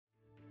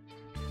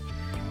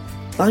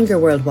Bangor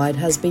Worldwide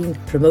has been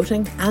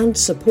promoting and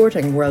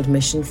supporting World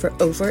Mission for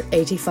over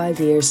 85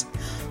 years.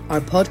 Our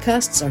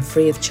podcasts are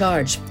free of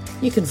charge.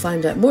 You can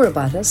find out more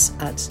about us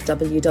at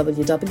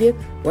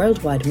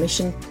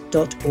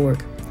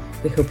www.worldwidemission.org.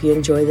 We hope you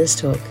enjoy this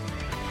talk.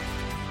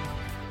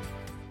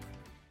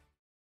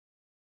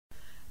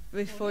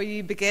 Before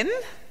you begin,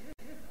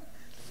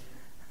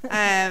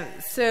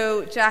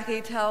 so Jackie,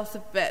 tell us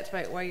a bit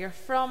about where you're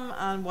from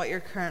and what you're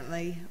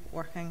currently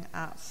working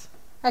at.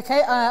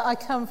 Okay, I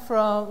come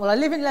from, I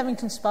live in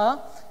Leamington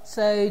Spa,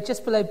 so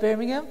just below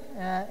Birmingham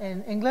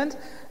in England,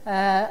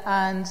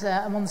 and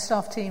I'm on the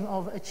staff team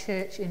of a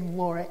church in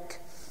Warwick.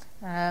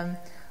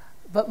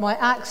 But my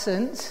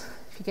accent,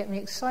 if you get me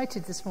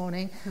excited this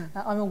morning,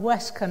 I'm a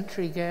West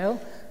Country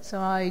girl,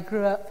 so I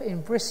grew up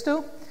in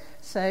Bristol.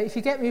 So if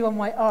you get me on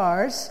my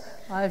R's,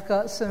 I've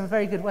got some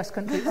very good West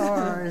Country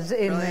R's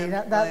in me.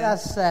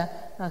 That's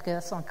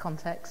on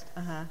context.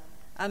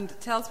 And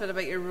tell us a bit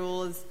about your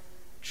role as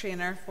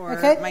trainer for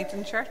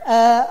Mountain Church.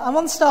 I'm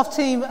on the staff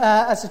team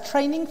as a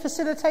training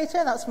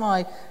facilitator. That's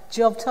my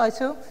job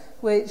title,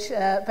 which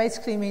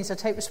basically means I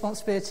take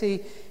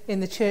responsibility in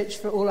the church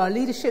for all our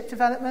leadership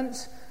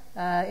development,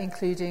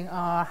 including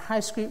our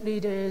house group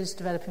leaders,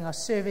 developing our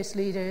service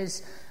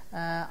leaders.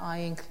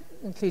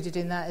 Included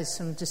in that is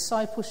some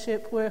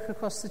discipleship work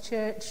across the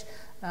church.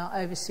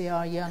 I oversee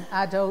our young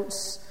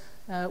adults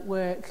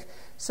work.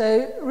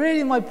 So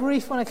really my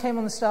brief when I came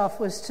on the staff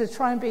was to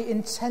try and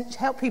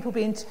help people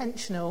be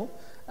intentional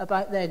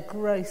about their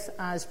growth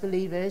as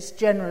believers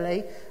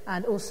generally,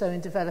 and also in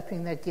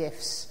developing their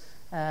gifts.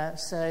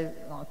 So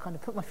I kind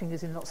of put my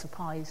fingers in lots of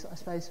pies, I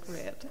suppose.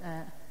 Great.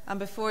 And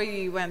before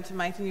you went to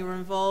Mountain, you were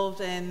involved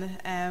in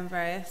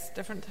various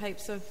different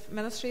types of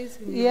ministries.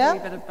 Can you give a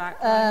bit of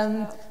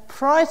background?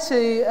 Prior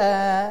to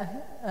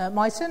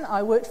Mountain,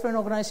 I worked for an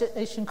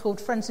organisation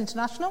called Friends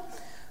International.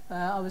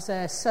 I was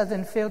their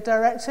Southern Field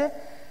Director.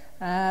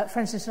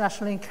 Friends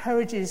International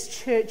encourages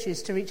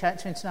churches to reach out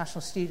to international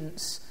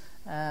students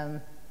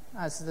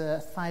as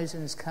the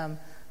thousands come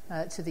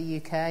to the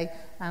UK.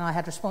 And I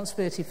had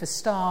responsibility for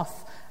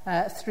staff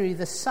through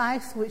the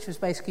south, which was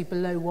basically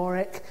below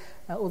Warwick,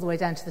 all the way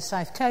down to the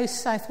south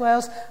coast, South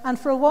Wales. And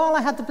for a while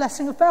I had the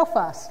blessing of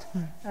Belfast.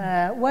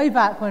 Way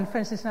back when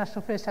Friends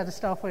International first had a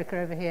staff worker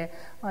over here,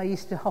 I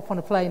used to hop on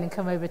a plane and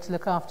come over to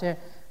look after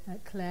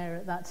Claire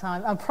at that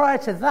time. And prior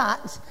to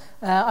that,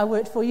 I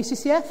worked for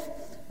UCCF.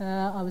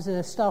 I was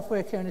a staff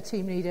worker and a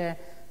team leader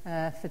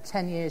for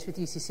 10 years with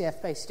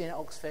UCCF based in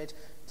Oxford,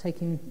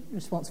 taking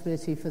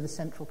responsibility for the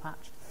central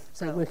patch.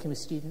 So working with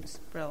students.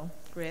 Brilliant,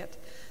 great.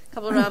 A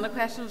couple of random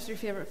questions. What's your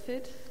favourite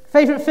food?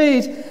 Favourite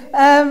food?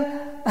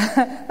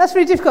 That's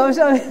really difficult.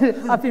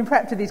 I've been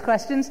prepped for these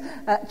questions.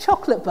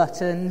 Chocolate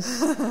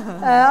buttons.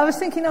 I was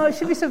thinking, it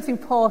should be something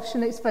posh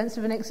and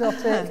expensive and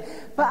exotic.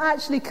 But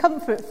actually,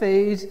 comfort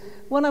food.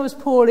 When I was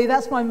poorly,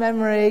 that's my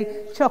memory.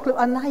 Chocolate,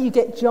 and now you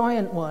get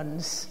giant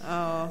ones.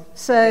 Oh.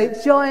 So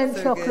giant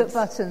chocolate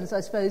buttons, I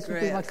suppose, would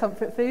be my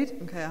comfort food.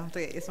 Okay, I'll have to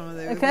get you some of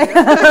those. Okay.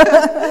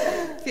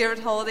 Favourite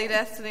holiday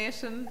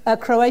destination?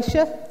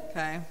 Croatia.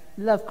 Okay.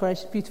 Love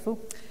Croatia, beautiful.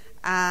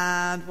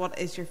 And what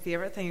is your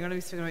favourite thing? You're going to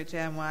be speaking about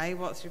Gen Y.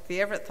 What's your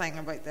favourite thing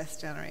about this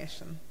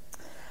generation?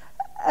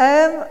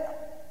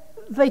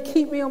 They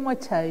keep me on my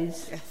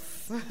toes. Yes.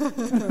 Great.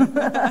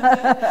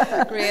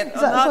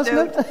 On that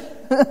note,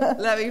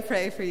 let me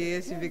pray for you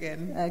as you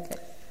begin. Okay.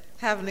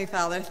 Heavenly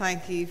Father,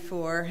 thank you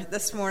for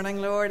this morning,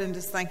 Lord, and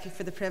just thank you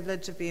for the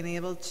privilege of being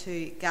able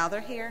to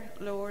gather here,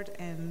 Lord,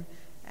 in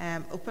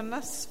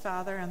openness,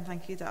 Father, and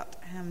thank you that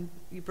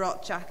you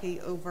brought Jackie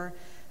over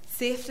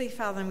safely,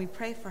 Father, and we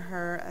pray for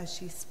her as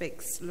she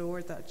speaks,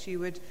 Lord, that you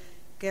would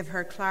give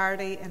her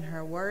clarity in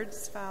her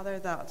words, Father,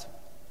 that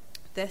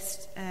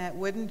this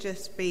wouldn't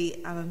just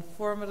be an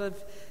informative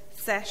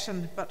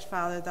session, but,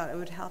 Father, that it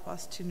would help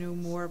us to know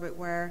more about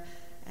where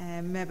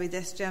maybe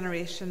this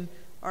generation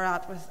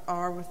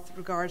are with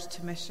regards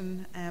to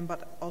mission,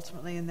 but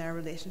ultimately in their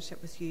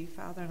relationship with you,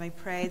 Father. And I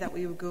pray that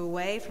we would go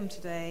away from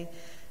today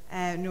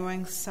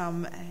knowing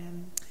some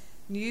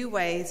new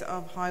ways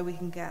of how we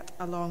can get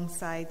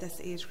alongside this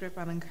age group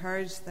and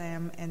encourage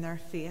them in their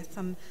faith,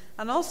 and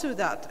also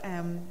that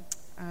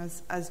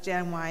as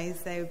Gen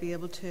Ys they would be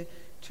able to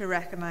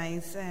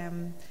recognise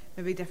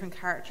maybe different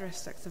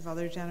characteristics of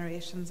other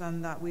generations,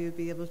 and that we would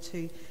be able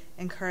to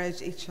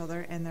encourage each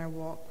other in their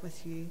walk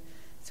with you.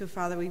 So,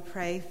 Father, we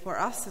pray for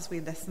us as we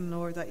listen,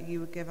 Lord, that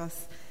you would give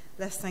us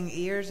listening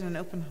ears and an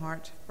open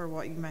heart for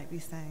what you might be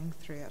saying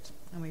through it.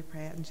 And we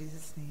pray it in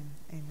Jesus' name.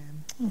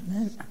 Amen.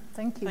 Amen.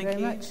 Thank you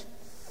very much.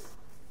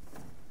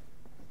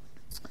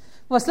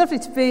 Well, it's lovely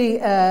to be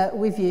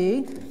with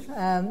you.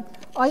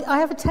 I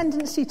have a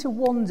tendency to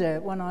wander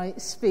when I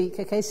speak,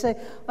 okay, so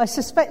I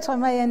suspect I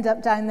may end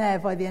up down there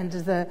by the end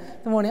of the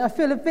morning. I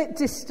feel a bit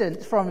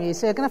distant from you,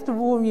 so I'm going to have to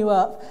warm you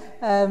up.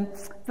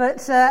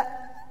 But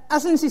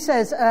as Lindsay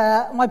says,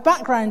 my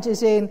background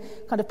is in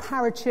kind of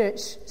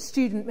parachurch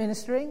student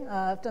ministry.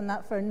 I've done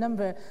that for a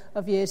number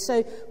of years.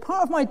 So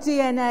part of my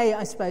DNA,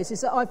 I suppose,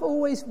 is that I've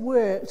always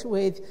worked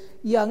with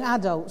young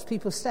adults,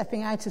 people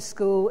stepping out of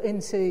school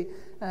into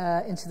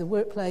the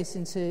workplace,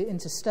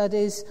 into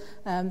studies.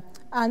 And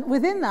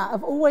within that,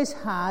 I've always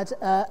had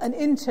an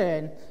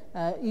intern.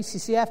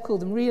 UCCF called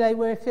them relay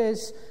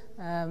workers.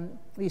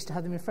 We used to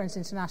have them in Friends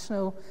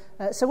International.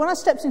 So when I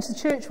stepped into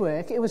church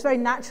work, it was very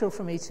natural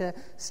for me to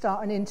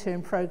start an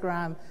intern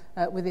program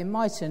within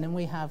Myton. And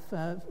we have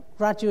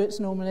graduates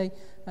normally,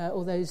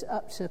 all those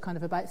up to kind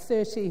of about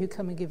 30 who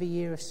come and give a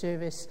year of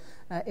service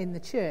in the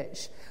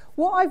church.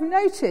 What I've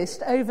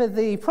noticed over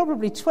the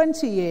probably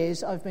 20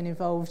 years I've been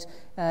involved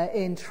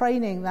in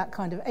training that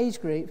kind of age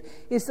group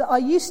is that I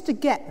used to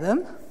get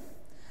them,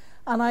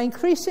 and I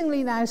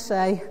increasingly now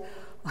say,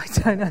 I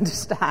don't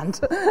understand.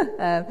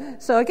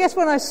 So I guess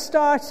when I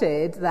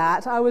started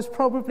that, I was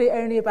probably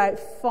only about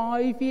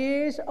 5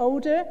 years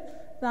older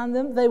than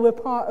them. They were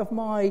part of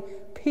my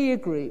peer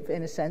group,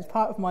 in a sense,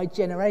 part of my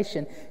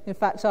generation. In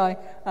fact, I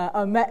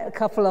met a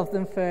couple of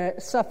them for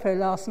supper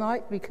last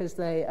night because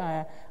they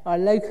are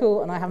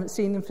local and I haven't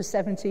seen them for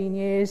 17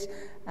 years.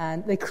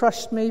 And they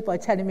crushed me by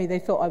telling me they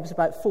thought I was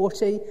about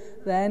 40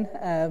 then.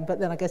 But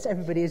then I guess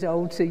everybody is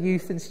old to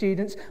youth and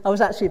students. I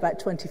was actually about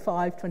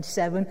 25,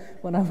 27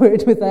 when I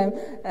worked with them.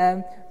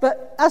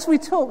 But as we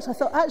talked, I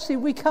thought, actually,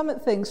 we come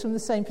at things from the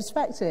same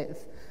perspective.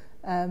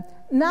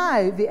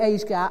 Now the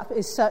age gap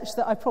is such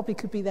that I probably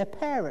could be their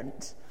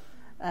parent.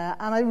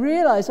 And I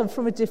realise I'm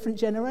from a different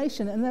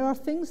generation. And there are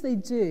things they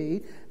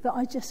do that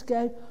I just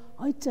go,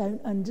 I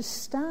don't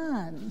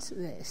understand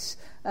this.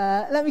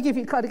 Let me give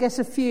you, kind of guess,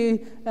 a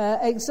few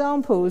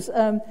examples.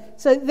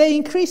 So they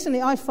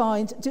increasingly, I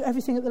find, do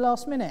everything at the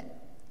last minute.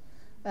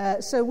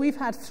 So we've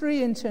had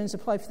 3 interns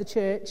apply for the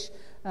church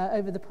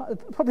over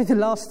probably the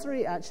last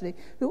 3, actually,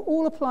 who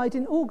all applied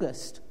in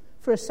August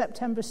for a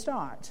September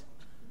start.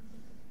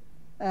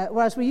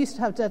 Whereas we used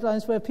to have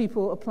deadlines where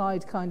people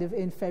applied kind of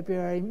in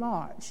February,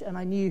 March, and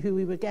I knew who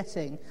we were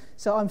getting.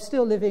 So I'm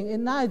still living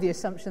in now the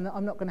assumption that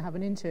I'm not going to have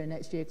an intern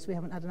next year because we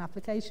haven't had an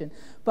application.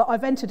 But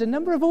I've entered a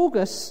number of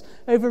Augusts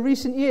over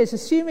recent years,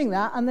 assuming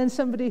that, and then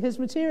somebody has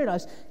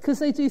materialised because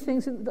they do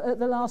things at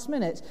the last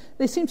minute.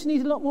 They seem to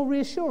need a lot more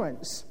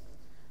reassurance.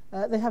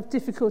 They have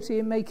difficulty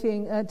in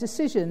making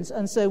decisions,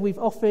 and so we've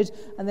offered,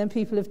 and then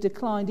people have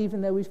declined, even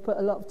though we've put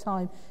a lot of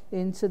time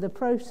into the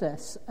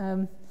process.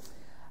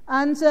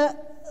 And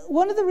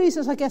one of the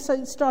reasons, I guess,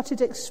 I started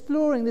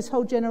exploring this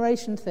whole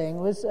generation thing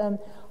was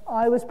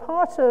I was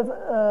part of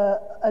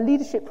a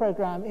leadership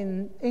program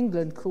in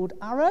England called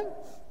Arrow,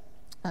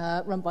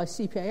 run by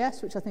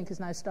CPAS, which I think has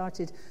now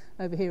started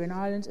over here in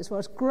Ireland as well.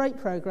 It's a great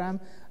program.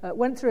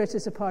 Went through it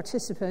as a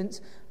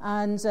participant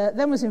and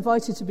then was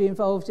invited to be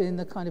involved in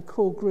the kind of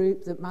core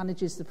group that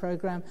manages the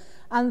program.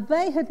 And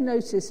they had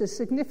noticed a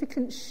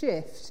significant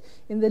shift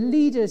in the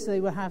leaders they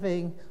were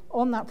having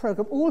on that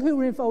program, all who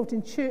were involved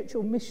in church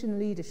or mission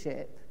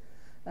leadership,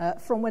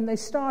 from when they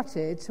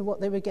started to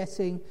what they were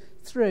getting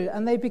through.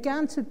 And they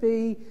began to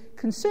be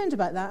concerned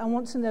about that and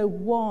want to know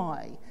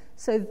why.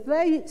 So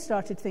they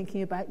started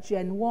thinking about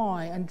Gen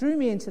Y and drew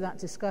me into that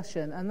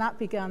discussion. And that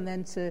began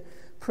then to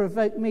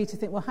provoke me to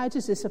think, well, how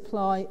does this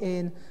apply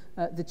in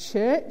the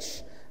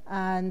church?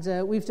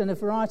 And we've done a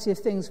variety of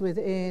things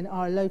within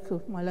my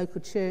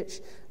local church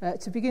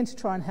to begin to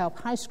try and help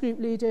house group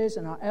leaders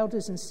and our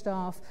elders and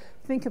staff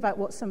think about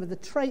what some of the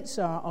traits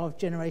are of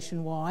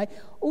Generation Y,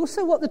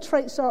 also what the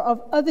traits are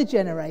of other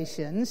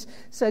generations.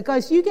 So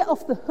guys, you get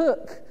off the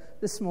hook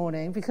this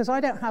morning because I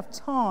don't have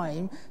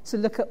time to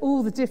look at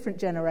all the different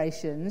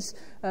generations.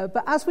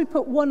 But as we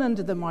put one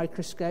under the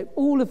microscope,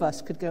 all of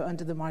us could go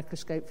under the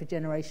microscope for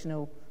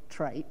generational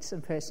traits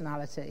and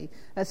personality.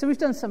 So we've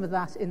done some of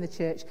that in the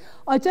church.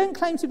 I don't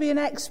claim to be an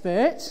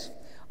expert.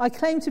 I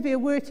claim to be a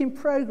work in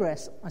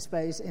progress, I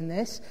suppose, in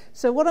this.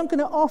 So what I'm going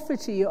to offer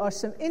to you are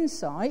some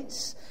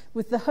insights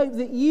with the hope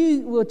that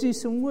you will do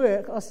some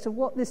work as to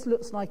what this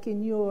looks like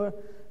in your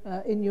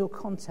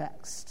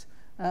context.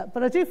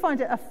 But I do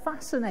find it a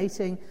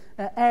fascinating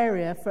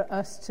area for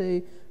us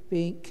to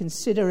be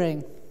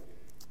considering.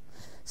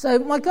 So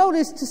my goal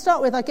is to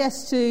start with, I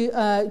guess,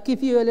 to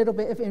give you a little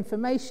bit of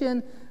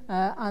information,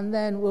 and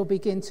then we'll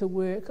begin to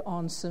work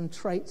on some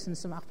traits and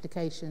some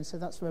applications. So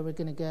that's where we're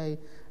going to go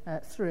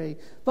through.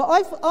 But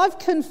I've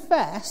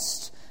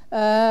confessed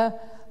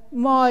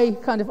my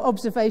kind of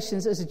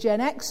observations as a Gen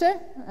Xer,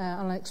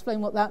 and I'll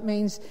explain what that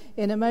means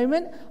in a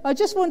moment. I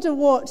just wonder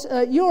what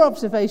your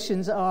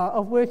observations are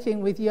of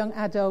working with young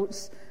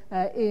adults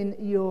in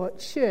your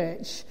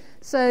church.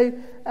 So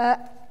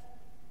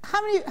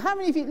how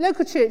many of you,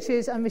 local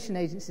churches and mission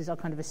agencies, I'll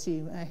kind of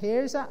assume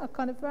here, is that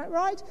kind of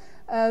right?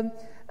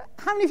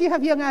 How many of you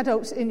have young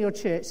adults in your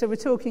church? So we're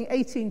talking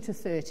 18 to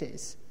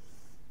 30s.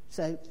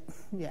 So,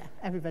 yeah,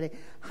 everybody.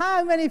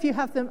 How many of you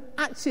have them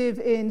active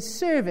in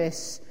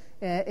service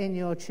in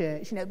your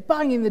church? You know,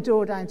 banging the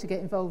door down to get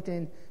involved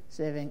in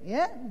serving.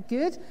 Yeah,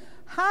 good.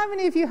 How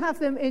many of you have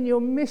them in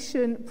your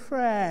mission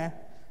prayer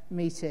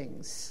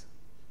meetings?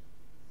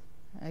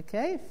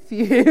 Okay,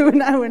 few. We're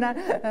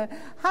now.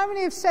 How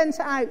many have sent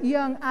out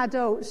young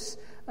adults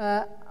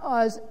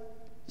as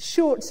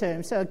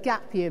short-term, so a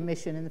gap year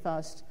mission in the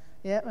past?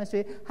 Yeah, must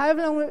be. How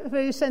long have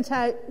you sent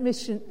out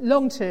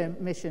long-term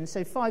missions,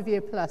 so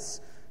 5-year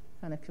plus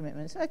kind of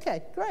commitments?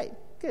 Okay, great,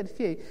 good,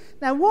 few.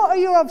 Now, what are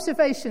your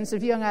observations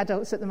of young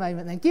adults at the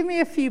moment then? Give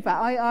me a few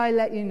back, I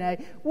let you know.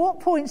 What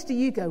points do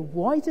you go,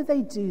 why do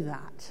they do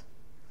that?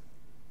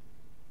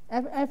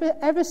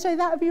 Ever say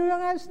that of your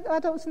young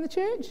adults in the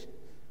church?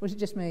 Or is it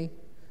just me?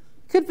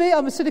 Could be,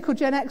 I'm a cynical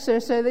Gen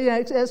Xer, so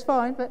that's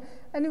fine, but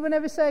anyone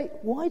ever say,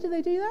 why do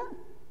they do that?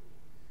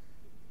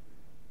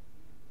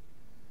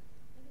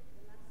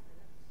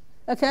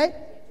 Okay.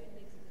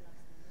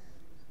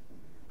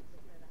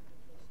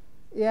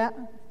 Yeah,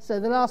 so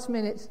the last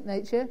minute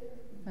nature.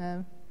 They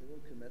won't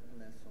commit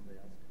unless somebody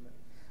else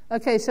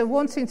commits. Okay, so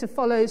wanting to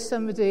follow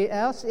somebody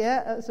else.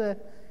 Yeah, that's a.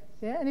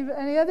 Yeah,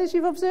 any others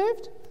you've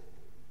observed?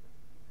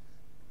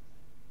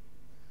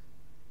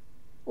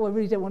 Well, I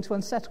really don't want to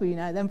unsettle you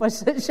now then by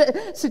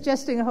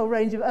suggesting a whole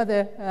range of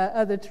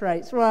other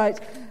traits. Right.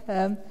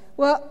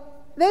 Well,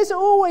 there's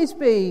always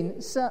been...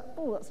 that's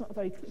not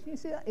very clear. Can you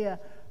see that? Yeah.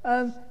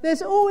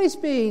 There's always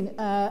been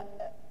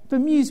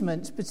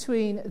bemusement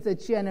between the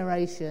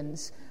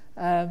generations.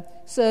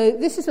 So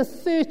this is a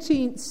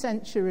 13th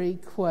century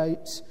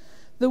quote.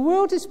 "The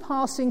world is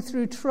passing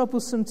through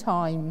troublesome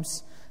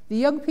times. The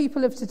young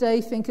people of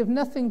today think of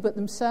nothing but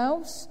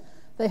themselves.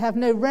 They have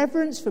no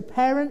reverence for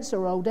parents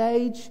or old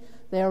age.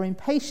 They are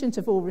impatient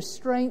of all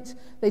restraint.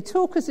 They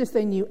talk as if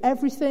they knew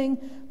everything,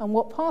 and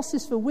what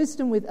passes for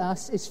wisdom with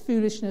us is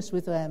foolishness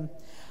with them.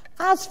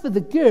 As for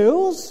the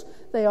girls,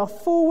 they are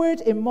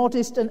forward,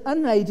 immodest, and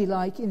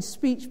unladylike in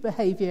speech,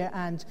 behaviour,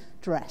 and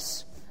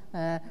dress."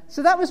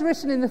 So that was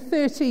written in the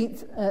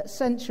 13th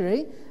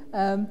century.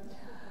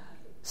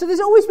 So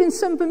there's always been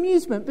some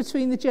bemusement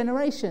between the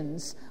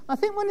generations. I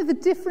think one of the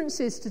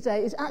differences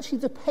today is actually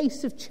the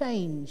pace of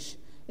change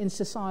in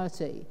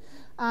society.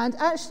 And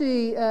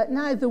actually,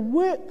 now the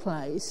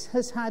workplace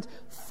has had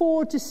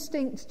 4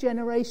 distinct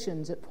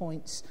generations at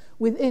points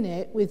within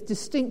it with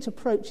distinct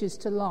approaches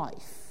to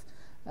life.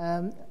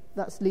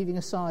 That's leaving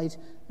aside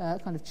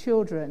kind of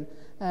children.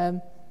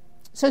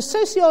 So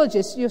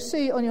sociologists, you'll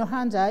see on your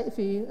handout, if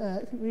you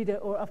read it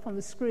or up on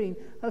the screen,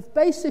 have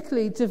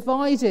basically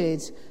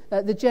divided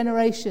the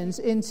generations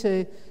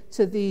into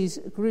these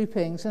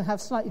groupings and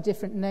have slightly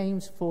different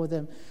names for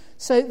them.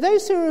 So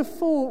those who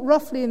fall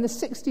roughly in the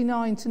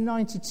 69 to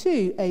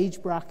 92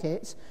 age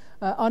bracket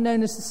are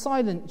known as the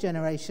silent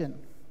generation.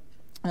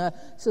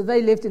 So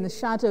they lived in the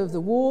shadow of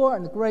the war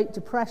and the Great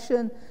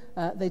Depression.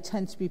 They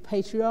tend to be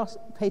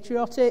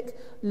patriotic,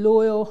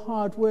 loyal,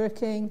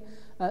 hard-working.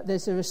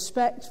 There's a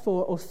respect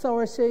for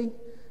authority,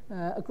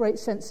 a great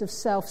sense of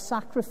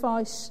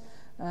self-sacrifice,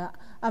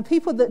 and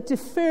people that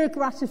defer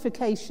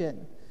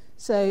gratification.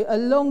 So a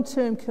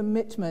long-term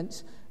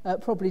commitment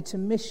probably to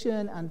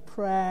mission and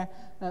prayer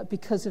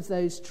because of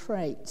those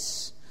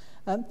traits.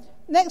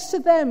 Next to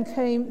them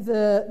came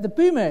the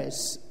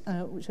boomers,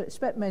 which I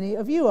expect many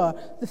of you are,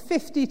 the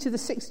 50 to the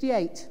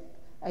 68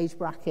 age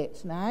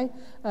bracket now.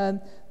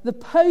 The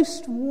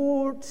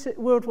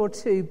post-World War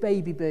II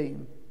baby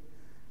boom.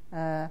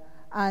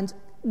 And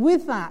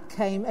with that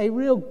came a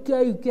real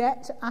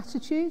go-get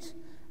attitude.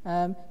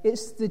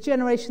 It's the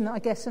generation that I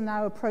guess are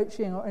now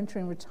approaching or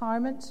entering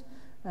retirement.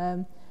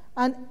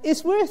 And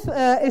it's worth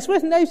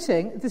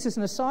noting, this is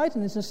an aside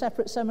and there's a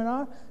separate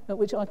seminar,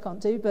 which I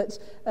can't do, but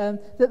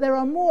that there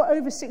are more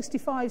over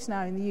 65s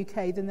now in the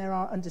UK than there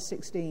are under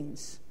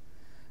 16s.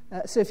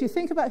 So if you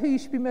think about who you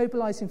should be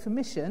mobilising for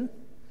mission,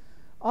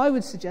 I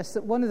would suggest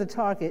that one of the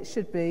targets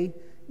should be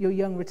your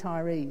young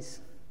retirees.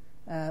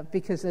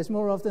 Because there's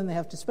more of them, they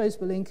have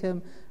disposable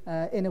income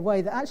in a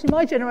way that actually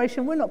my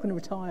generation, we're not going to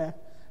retire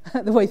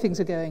the way things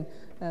are going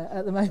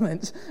at the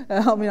moment.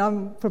 I mean,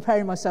 I'm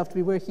preparing myself to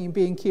be working in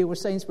B&Q or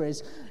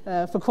Sainsbury's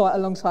for quite a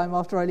long time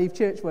after I leave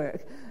church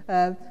work.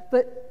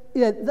 But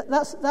you know,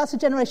 that's a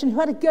generation who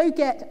had a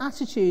go-get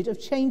attitude of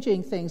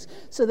changing things.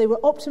 So they were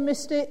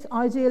optimistic,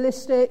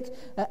 idealistic,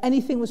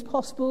 anything was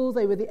possible.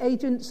 They were the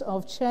agents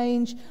of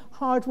change,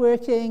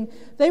 hardworking.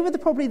 They were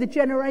probably the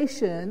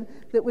generation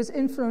that was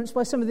influenced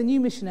by some of the new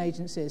mission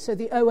agencies. So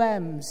the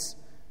OMs,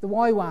 the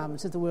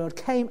YWAMs of the world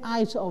came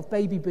out of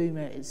baby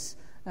boomers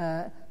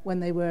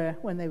when they were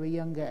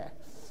younger.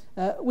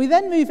 We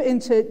then move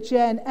into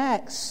Gen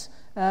X,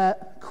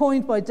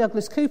 coined by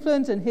Douglas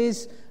Coupland and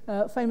his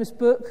famous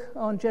book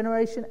on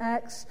Generation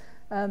X.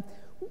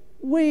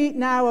 We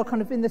now are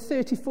kind of in the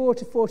 34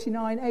 to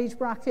 49 age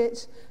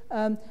bracket.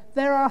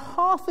 There are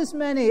half as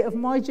many of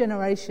my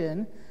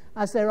generation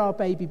as there are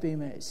baby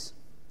boomers.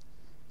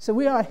 So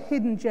we are a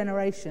hidden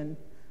generation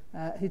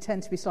who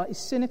tend to be slightly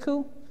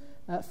cynical.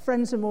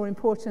 Friends are more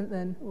important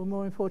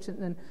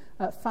than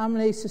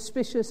family,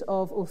 suspicious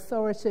of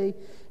authority.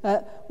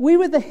 We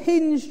were the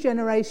hinge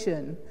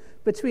generation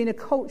between a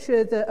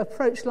culture that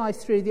approached life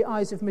through the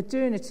eyes of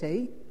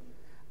modernity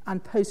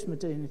and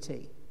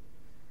post-modernity.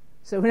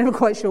 So we're never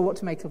quite sure what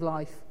to make of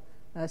life.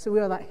 So we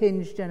are that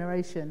hinge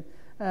generation.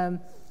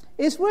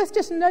 It's worth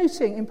just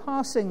noting in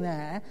passing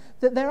there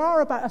that there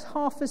are about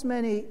half as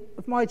many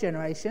of my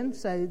generation,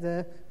 so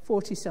the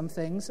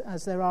 40-somethings,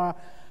 as there are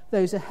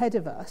those ahead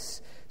of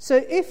us.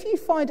 So if you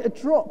find a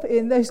drop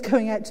in those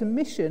going out to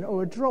mission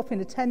or a drop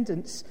in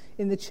attendance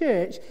in the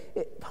church,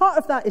 part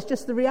of that is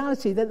just the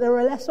reality that there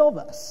are less of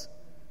us.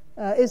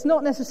 It's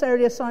not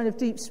necessarily a sign of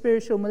deep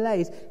spiritual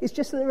malaise. It's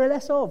just that there are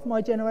less of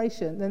my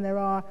generation than there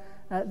are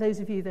those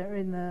of you that are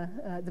in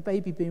the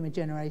baby boomer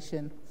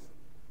generation.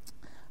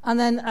 And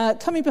then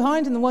coming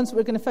behind, and the ones that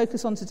we're going to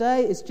focus on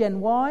today, is Gen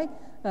Y.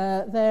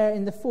 They're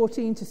in the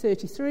 14 to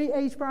 33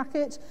 age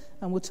bracket,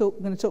 and we're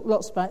going to talk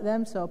lots about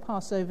them, so I'll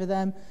pass over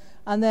them.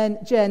 And then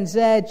Gen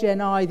Z, Gen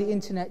I, the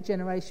internet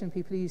generation,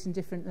 people are using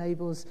different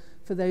labels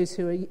for those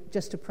who are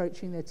just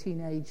approaching their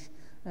teenage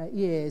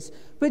years.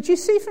 But you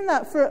see from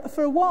that,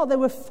 for a while, there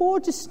were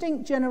 4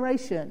 distinct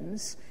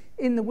generations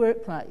in the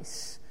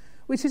workplace,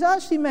 which has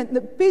actually meant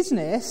that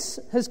business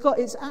has got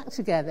its act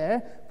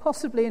together,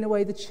 possibly in a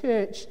way the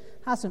church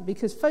hasn't,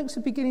 because folks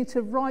are beginning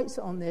to write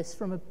on this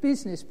from a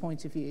business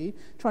point of view,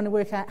 trying to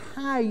work out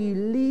how you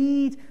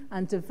lead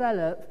and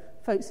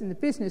develop folks in the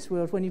business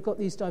world when you've got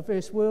these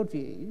diverse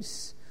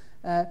worldviews,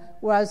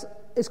 whereas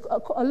it's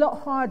a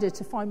lot harder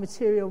to find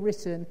material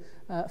written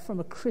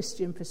from a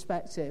Christian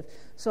perspective.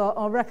 So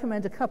I'll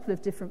recommend a couple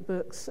of different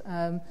books,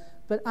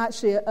 but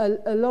actually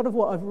a lot of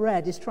what I've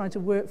read is trying to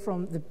work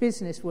from the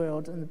business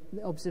world and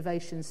the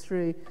observations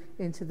through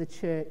into the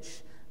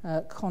church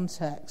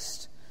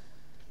context.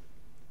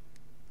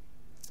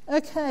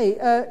 Okay,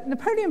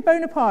 Napoleon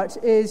Bonaparte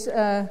is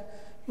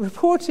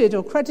reported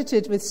or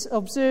credited with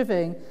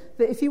observing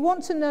that if you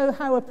want to know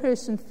how a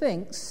person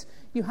thinks,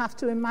 you have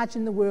to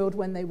imagine the world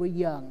when they were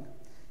young.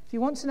 If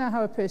you want to know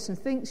how a person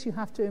thinks, you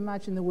have to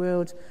imagine the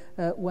world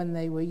when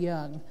they were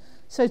young.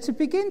 So to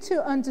begin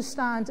to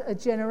understand a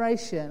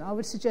generation, I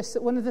would suggest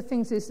that one of the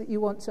things is that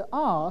you want to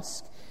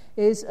ask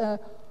is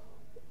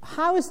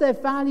how has their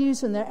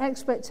values and their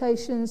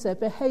expectations, their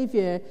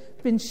behaviour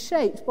been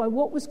shaped by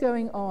what was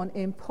going on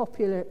in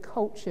popular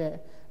culture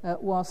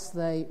whilst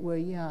they were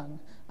young?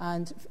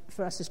 And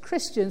for us as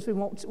Christians, we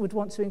would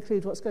want to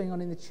include what's going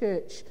on in the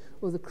church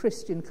or the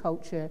Christian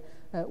culture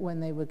when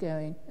they were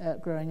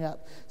growing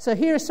up. So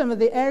here are some of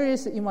the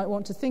areas that you might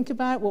want to think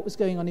about: what was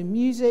going on in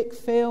music,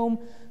 film,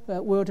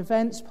 world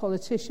events,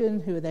 politician,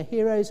 who are their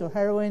heroes or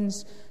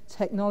heroines,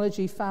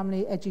 technology,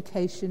 family,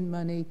 education,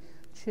 money,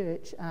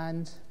 church,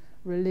 and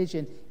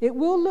religion. It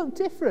will look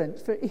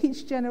different for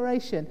each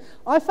generation.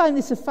 I find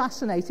this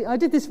fascinating. I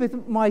did this with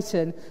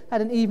Myton, had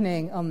an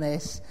evening on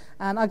this,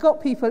 and I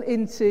got people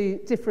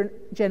into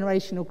different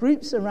generational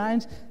groups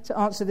around to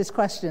answer this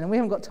question, and we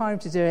haven't got time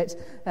to do it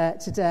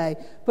today.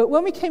 But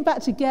when we came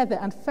back together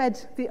and fed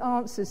the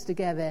answers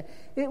together,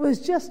 it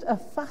was just a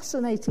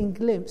fascinating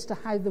glimpse to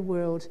how the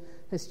world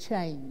has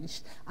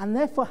changed, and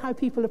therefore how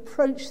people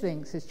approach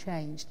things has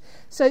changed.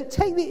 So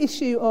take the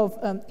issue of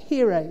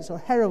heroes or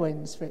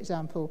heroines, for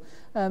example.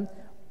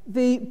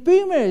 The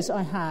boomers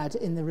I had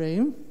in the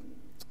room,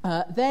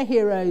 their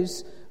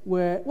heroes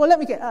were... Well, let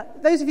me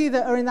get... those of you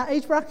that are in that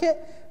age bracket,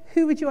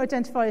 who would you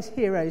identify as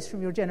heroes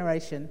from your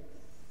generation?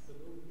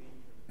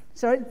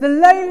 Sorry, the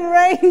Lone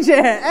Ranger.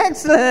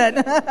 Excellent.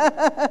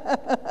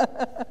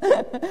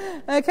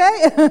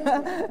 Okay.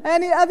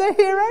 Any other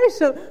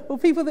heroes or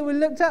people that were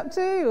looked up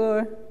to?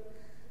 Or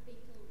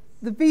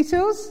the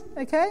Beatles.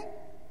 Okay.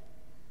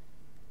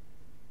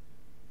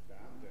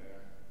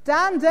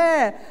 Dan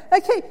Dare.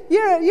 Okay,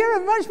 you're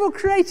a much more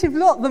creative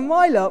lot than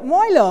my lot.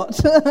 My lot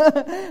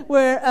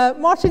were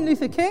Martin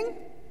Luther King,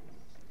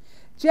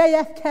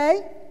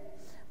 JFK,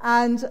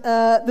 and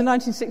the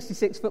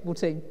 1966 football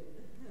team.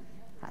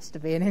 Has to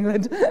be in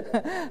England.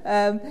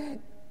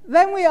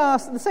 Then we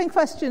asked the same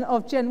question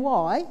of Gen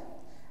Y,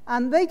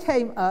 and they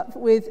came up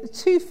with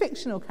 2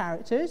 fictional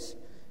characters,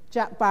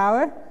 Jack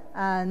Bauer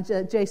and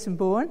Jason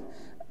Bourne,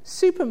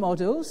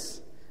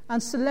 supermodels,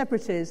 and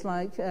celebrities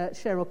like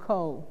Cheryl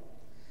Cole,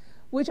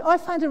 which I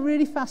found a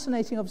really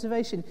fascinating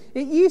observation.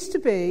 It used to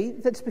be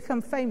that to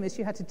become famous,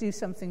 you had to do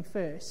something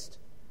first.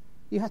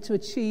 You had to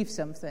achieve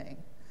something.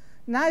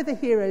 Now the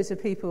heroes are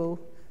people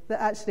that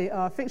actually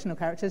are fictional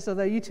characters,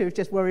 although you two have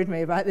just worried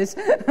me about this.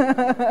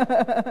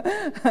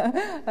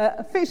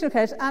 Fictional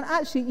characters, and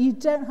actually you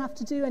don't have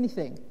to do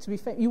anything to be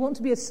famous. You want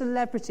to be a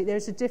celebrity.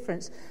 There's a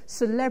difference.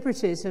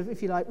 Celebrities have,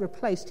 if you like,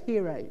 replaced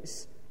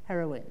heroes,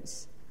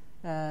 heroines,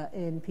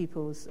 in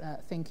people's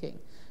thinking.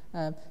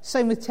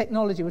 Same with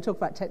technology. We'll talk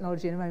about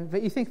technology in a moment,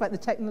 but you think about the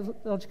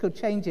technological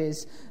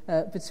changes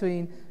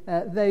between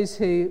those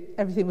who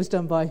everything was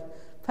done by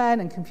pen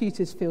and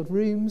computers filled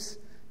rooms,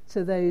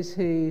 to those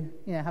who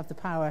have the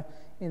power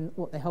in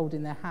what they hold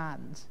in their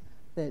hand.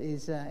 That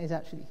is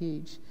actually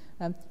huge.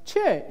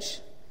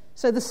 Church.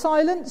 So the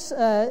silents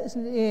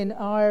in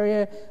our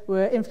area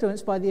were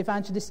influenced by the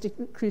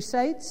evangelistic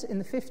crusades in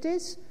the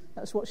 50s.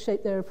 That's what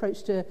shaped their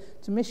approach to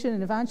mission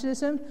and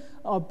evangelism.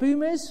 Our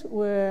boomers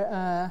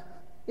were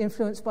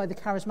influenced by the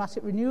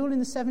charismatic renewal in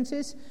the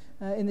 70s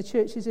in the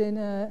churches in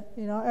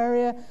our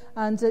area.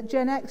 And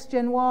Gen X,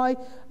 Gen Y,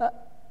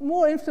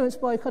 more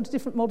influenced by kind of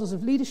different models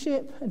of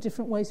leadership and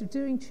different ways of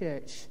doing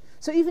church.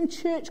 So even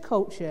church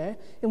culture,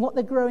 in what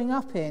they're growing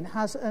up in,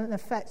 has an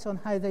effect on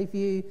how they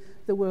view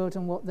the world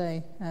and what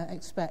they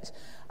expect.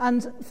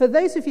 And for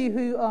those of you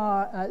who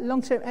are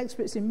long-term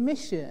experts in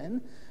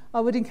mission,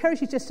 I would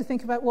encourage you just to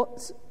think about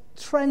what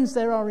trends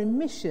there are in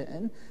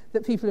mission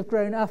that people have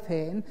grown up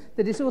in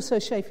that is also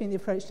shaping the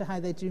approach to how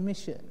they do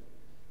mission,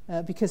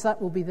 because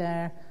that will be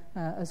there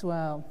as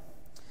well.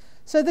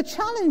 So the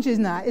challenge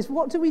in that is,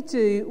 what do we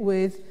do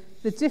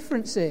with the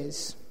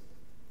differences?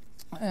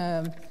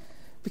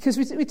 Because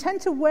we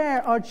tend to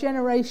wear our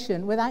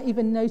generation without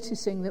even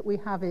noticing that we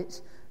have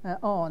it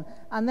on.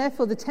 And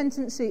therefore the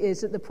tendency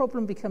is that the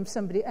problem becomes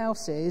somebody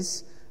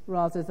else's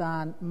rather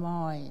than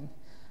mine.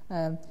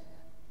 And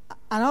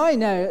I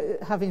know,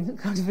 having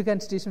kind of begun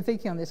to do some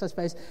thinking on this, I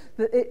suppose,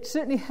 that it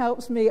certainly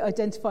helps me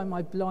identify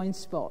my blind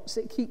spots.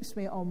 It keeps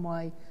me on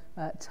my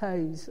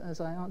toes, as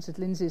I answered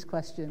Lindsay's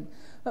question.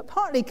 But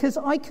partly because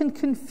I can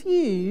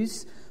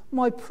confuse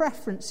my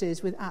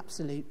preferences with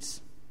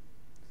absolutes.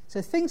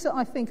 So things that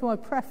I think are my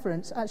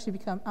preference actually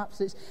become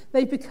absolutes.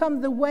 They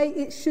become the way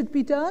it should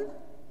be done,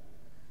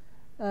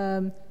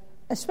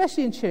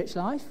 especially in church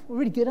life. We're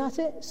really good at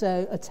it.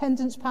 So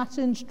attendance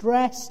patterns,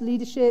 dress,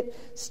 leadership,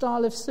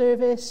 style of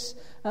service.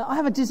 I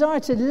have a desire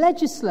to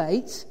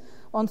legislate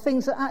on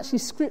things that actually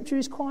Scripture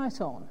is quiet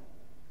on,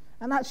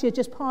 and actually are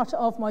just part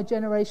of my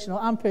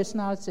generational and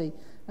personality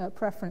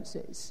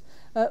preferences.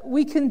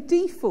 We can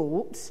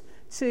default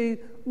to,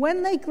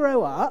 when they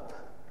grow up,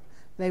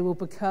 they will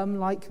become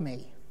like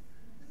me.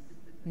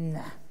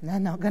 Nah, they're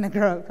not going to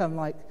grow up and become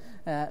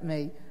like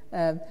me.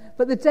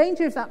 But the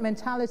danger of that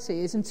mentality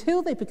is,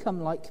 until they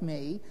become like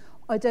me,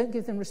 I don't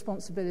give them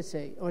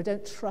responsibility, or I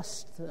don't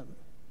trust them.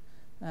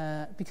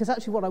 Because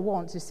actually what I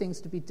want is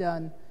things to be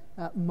done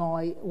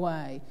my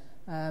way.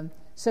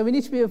 So we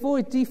need to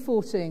avoid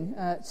defaulting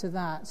to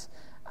that.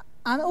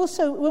 And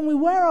also, when we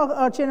wear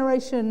our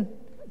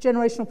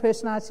generational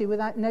personality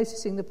without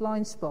noticing the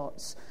blind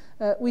spots,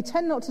 we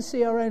tend not to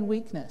see our own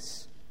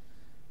weakness.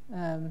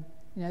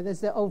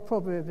 There's the old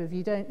proverb of,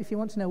 if you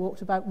want to know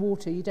what about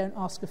water, you don't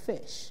ask a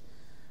fish,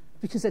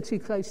 because they're too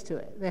close to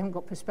it. They haven't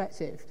got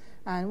perspective.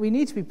 And we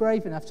need to be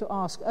brave enough to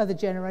ask other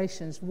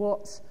generations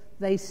what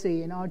they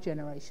see in our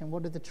generation.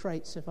 What are the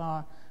traits of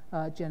our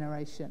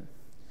generation?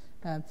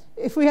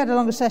 If we had a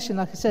longer session,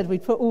 like I said,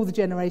 we'd put all the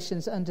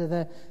generations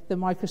under the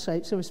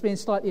microscope, so it's being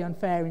slightly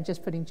unfair in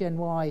just putting Gen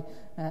Y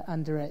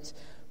under it.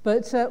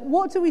 But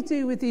what do we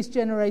do with these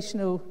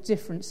generational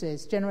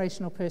differences,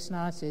 generational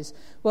personalities?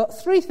 Well,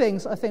 three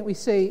things I think we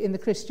see in the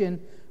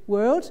Christian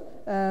world.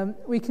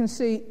 We can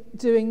see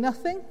doing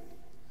nothing,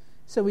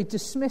 so we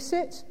dismiss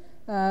it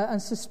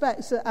and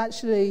suspect that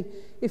actually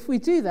if we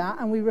do that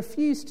and we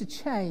refuse to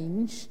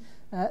change,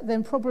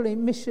 then probably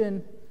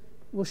mission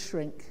will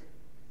shrink.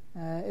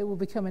 It will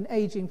become an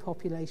aging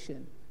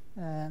population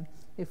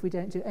if we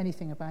don't do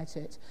anything about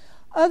it.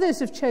 Others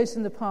have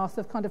chosen the path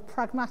of kind of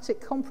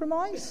pragmatic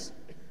compromise.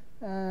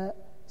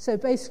 So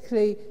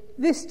basically,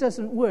 this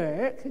doesn't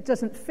work, it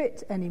doesn't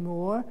fit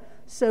anymore,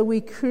 so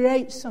we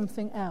create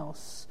something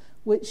else,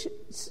 which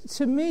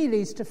to me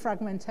leads to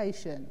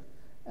fragmentation.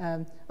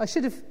 I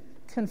should have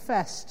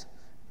confessed,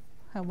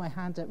 held my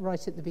hand up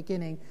right at the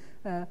beginning.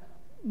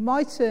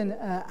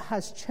 Myton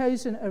has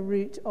chosen a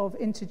route of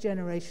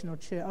intergenerational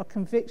church. Our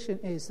conviction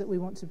is that we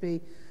want to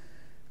be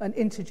an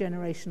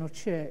intergenerational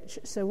church.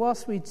 So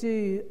whilst we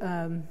do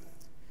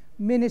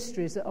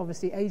ministries that are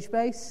obviously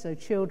age-based, so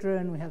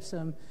children, we have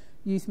some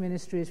youth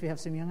ministries, we have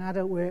some young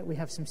adult work, we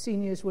have some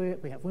seniors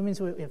work, we have women's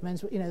work, we have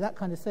men's work, that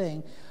kind of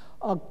thing.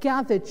 Our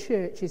gathered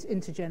church is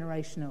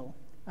intergenerational,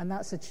 and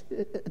that's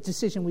a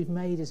decision we've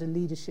made as a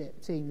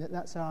leadership team,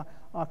 that's our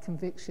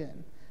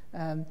conviction.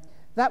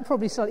 That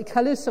probably slightly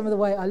colours some of the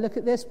way I look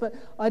at this, but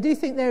I do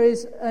think there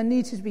is a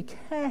need to be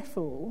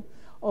careful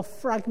of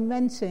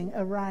fragmenting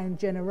around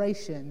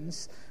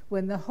generations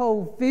when the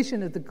whole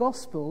vision of the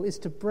gospel is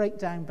to break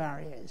down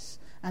barriers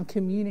and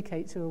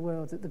communicate to a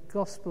world that the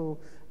gospel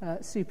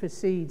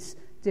supersedes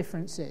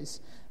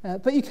differences.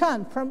 But you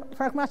can.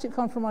 Pragmatic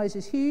compromise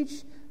is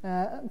huge.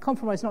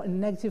 Compromise not in a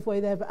negative way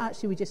there, but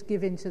actually we just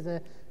give in to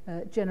the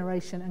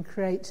generation and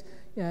create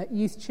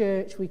youth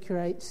church, we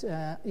create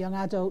young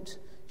adult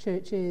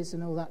churches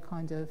and all that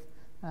kind of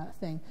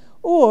thing.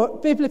 Or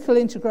biblical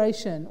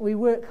integration. We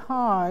work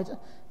hard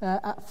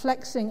at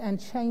flexing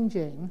and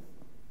changing.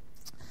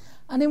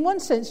 And in one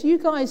sense, you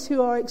guys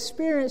who are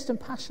experienced and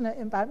passionate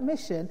about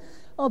mission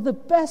are the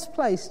best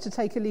place to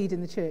take a lead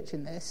in the church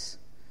in this.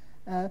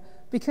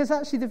 Because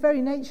actually the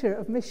very nature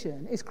of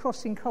mission is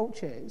crossing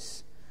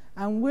cultures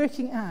and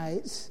working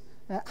out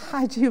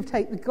how do you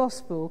take the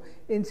gospel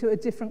into a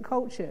different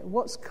culture?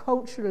 What's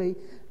culturally,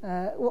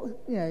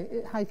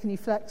 how can you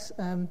flex?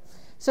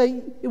 So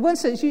in one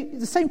sense,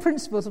 the same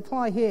principles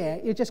apply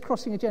here. You're just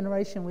crossing a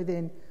generation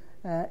within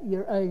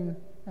your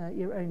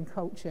own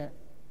culture.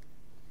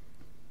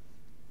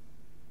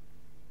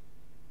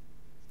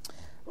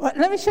 Right,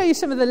 let me show you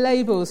some of the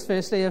labels,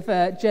 firstly, of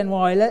Gen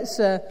Y. Let's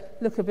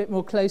look a bit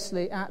more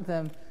closely at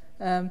them.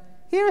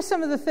 Here are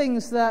some of the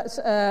things that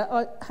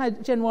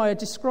Gen Y are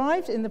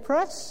described in the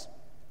press.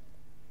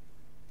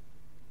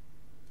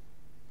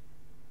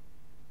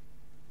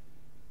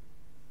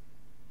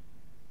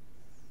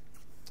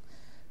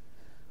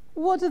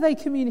 What do they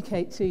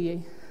communicate to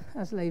you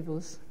as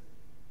labels?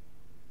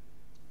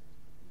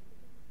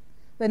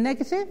 They're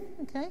negative,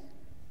 okay.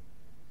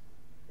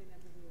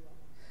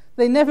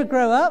 They never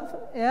grow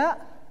up, yeah.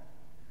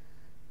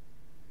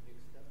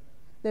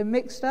 They're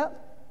mixed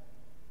up.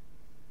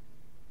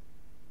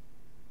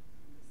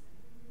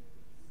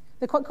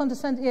 They're quite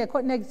condescending, yeah,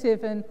 quite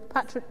negative and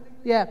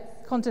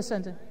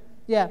condescending.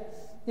 Yeah,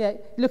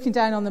 looking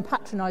down on them,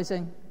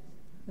 patronising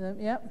them,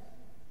 yeah.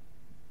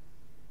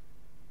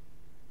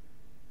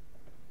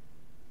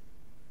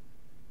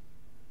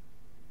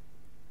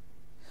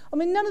 I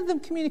mean, none of them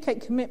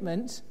communicate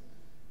commitment,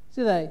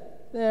 do they?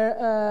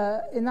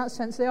 They're, in that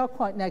sense, they are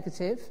quite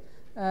negative.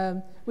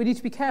 We need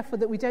to be careful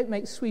that we don't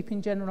make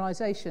sweeping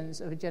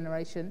generalisations of a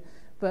generation,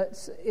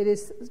 but it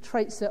is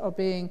traits that are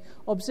being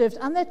observed,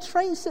 and they're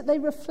traits that they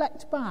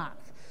reflect back.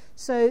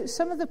 So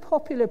some of the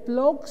popular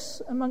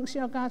blogs amongst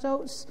young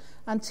adults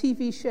and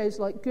TV shows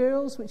like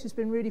Girls, which has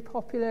been really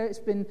popular, it's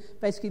been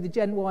basically the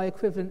Gen Y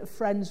equivalent of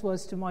Friends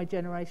was to my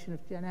generation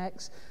of Gen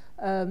X.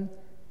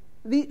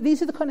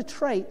 These are the kind of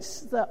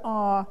traits that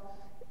are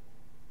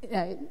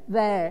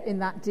there in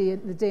that the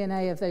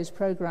DNA of those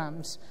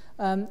programs.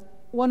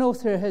 One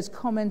author has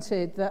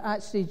commented that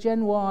actually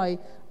Gen Y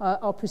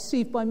are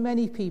perceived by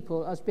many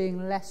people as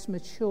being less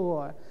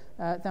mature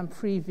than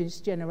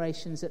previous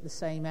generations at the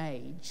same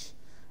age.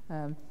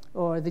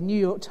 Or the New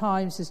York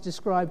Times has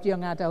described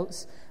young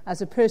adults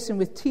as a person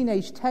with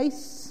teenage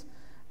tastes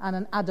and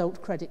an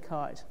adult credit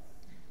card.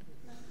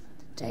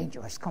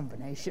 Dangerous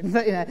combination,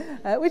 but,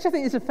 which I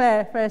think is a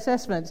fair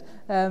assessment.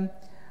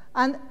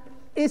 And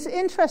it's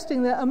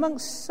interesting that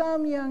amongst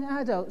some young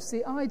adults,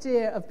 the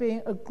idea of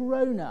being a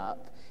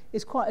grown-up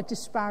is quite a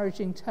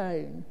disparaging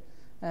tone.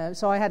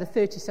 So I had a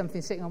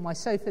 30-something sitting on my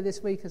sofa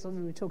this week as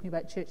we were talking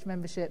about church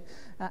membership,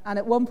 and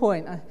at one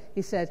point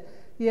he said,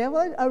 yeah,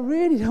 well, I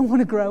really don't want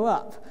to grow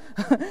up.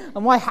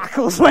 And my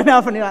hackles went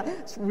up, and he went,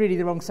 it's really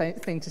the wrong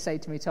thing to say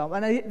to me, Tom.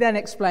 And I then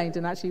explained,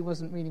 and actually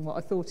wasn't meaning what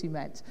I thought he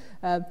meant.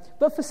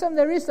 But for some,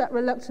 there is that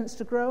reluctance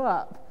to grow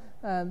up.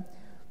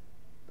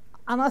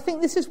 And I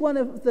think this is one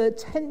of the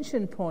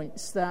tension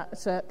points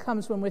that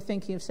comes when we're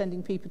thinking of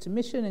sending people to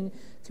mission and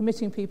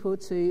committing people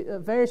to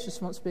various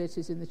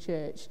responsibilities in the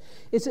church,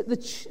 is that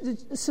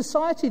the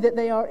society that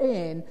they are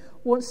in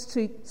wants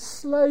to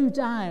slow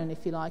down,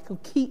 if you like, or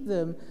keep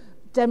them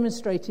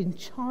demonstrating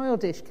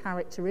childish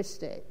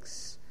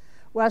characteristics.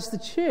 Whereas the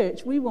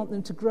church, we want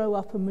them to grow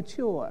up and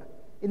mature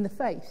in the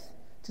faith,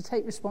 to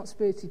take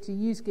responsibility, to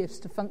use gifts,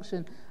 to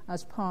function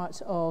as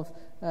part of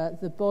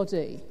the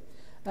body.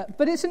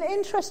 But it's an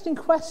interesting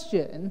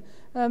question.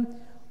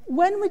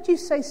 When would you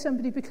say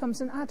somebody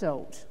becomes an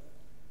adult?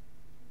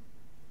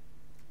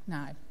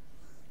 Now,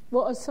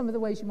 what are some of the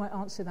ways you might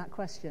answer that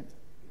question?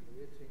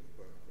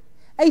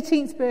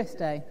 18th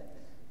birthday.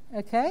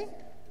 Okay.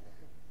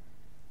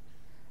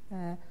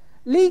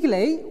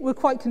 Legally, we're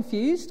quite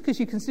confused because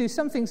you can do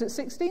some things at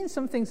 16,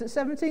 some things at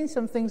 17,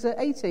 some things at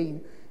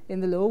 18 in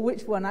the law.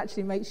 Which one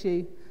actually makes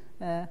you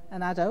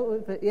an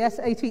adult? But yes,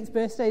 18th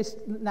birthday is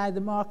now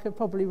the marker,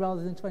 probably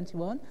rather than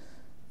 21.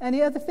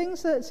 Any other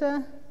things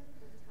that...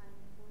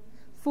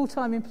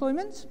 full-time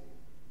employment.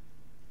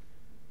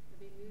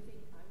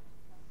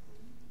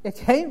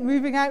 Okay,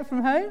 moving out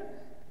from home.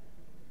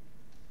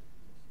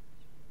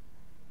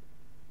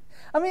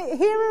 I mean,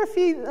 here are a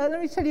few,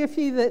 let me tell you a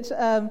few that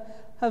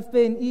have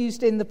been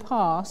used in the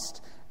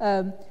past.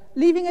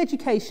 Leaving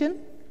education,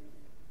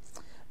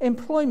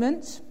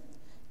 employment,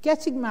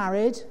 getting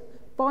married,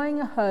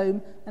 buying a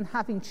home, and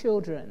having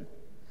children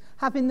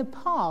have in the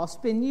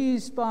past been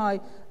used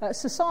by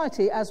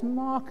society as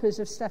markers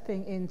of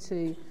stepping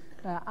into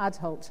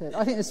adulthood.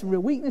 I think there's some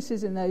real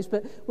weaknesses in those,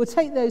 but we'll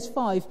take those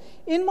 5.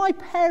 In my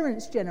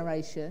parents'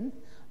 generation,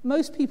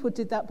 most people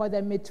did that by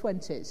their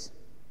mid-20s.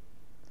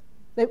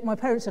 My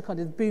parents are kind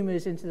of the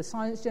boomers into the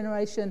science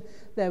generation.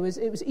 It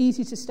was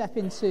easy to step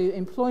into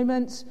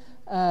employment.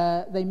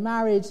 They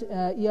married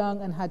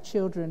young and had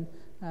children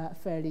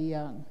fairly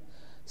young.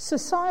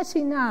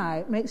 Society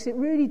now makes it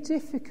really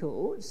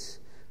difficult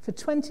for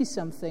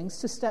 20-somethings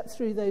to step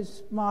through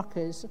those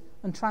markers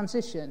and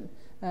transition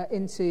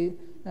into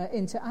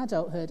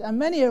adulthood. And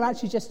many are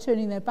actually just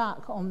turning their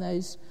back on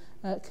those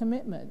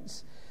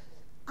commitments.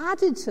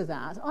 Added to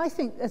that, I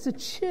think as a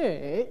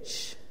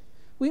church,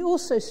 we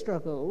also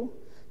struggle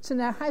to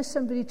know how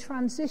somebody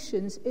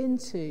transitions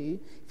into,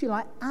 if you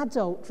like,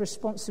 adult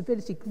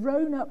responsibility,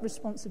 grown-up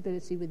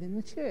responsibility within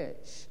the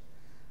church.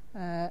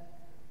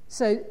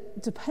 So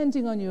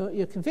depending on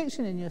your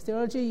conviction and your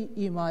theology,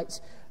 you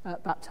might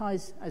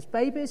baptize as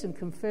babies and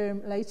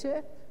confirm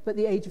later, but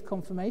the age of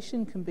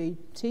confirmation can be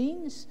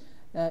teens.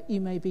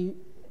 You may be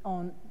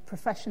on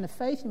profession of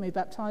faith, you may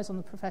baptize on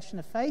the profession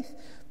of faith,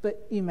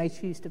 but you may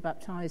choose to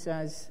baptize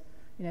as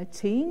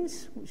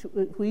teens, which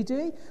we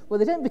do. Well,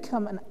 they don't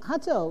become an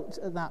adult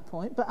at that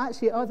point, but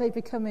actually are they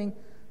becoming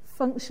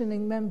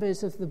functioning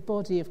members of the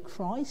body of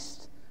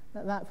Christ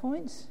at that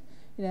point.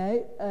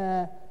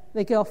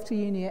 They go off to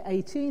uni at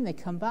 18, they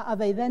come back. How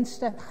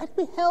do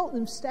we help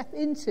them step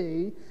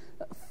into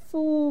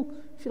full,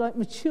 if you like,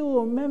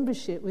 mature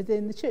membership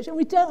within the church? And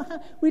we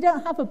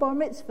don't have a bar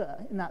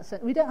mitzvah in that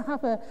sense. We don't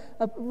have a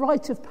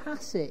rite of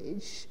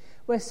passage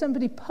where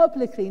somebody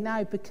publicly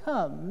now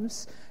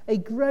becomes a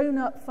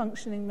grown-up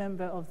functioning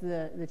member of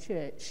the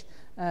church.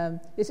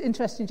 It's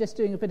interesting just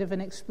doing a bit of an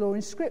explore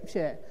in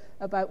Scripture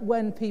about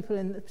when people,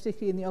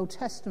 particularly in the Old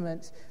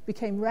Testament,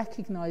 became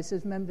recognised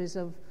as members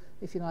of,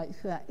 if you like,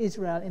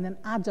 Israel in an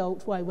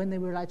adult way, when they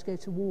were allowed to go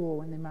to war,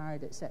 when they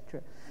married,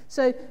 etc.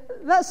 So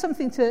that's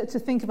something to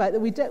think about,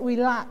 that we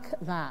lack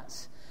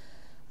that.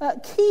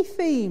 Key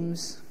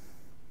themes.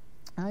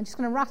 I'm just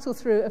going to rattle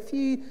through a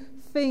few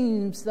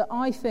themes that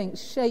I think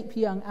shape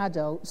young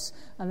adults,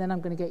 and then I'm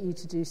going to get you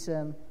to do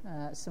some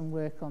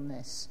work on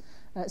this.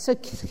 So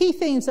key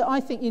themes that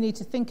I think you need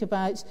to think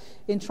about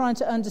in trying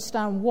to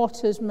understand what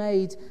has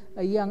made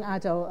a young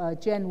adult a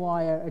Gen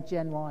Y-er a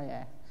Gen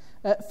Y-er.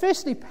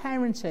 Firstly,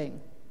 parenting.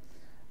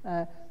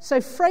 So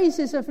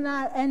phrases have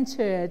now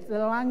entered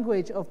the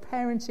language of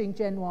parenting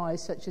Gen Y,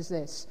 such as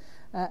this.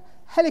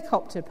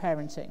 Helicopter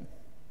parenting.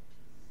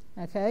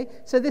 Okay?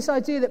 So this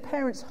idea that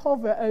parents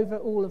hover over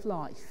all of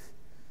life.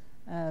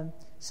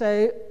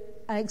 So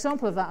an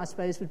example of that, I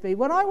suppose, would be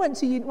when I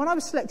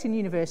was selecting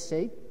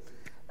university,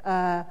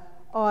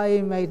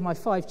 I made my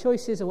 5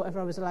 choices or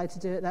whatever I was allowed to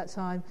do at that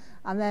time,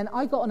 and then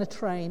I got on a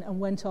train and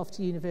went off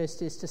to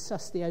universities to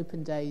suss the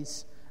open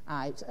days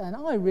out. And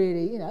I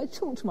really,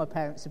 talked to my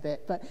parents a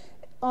bit, but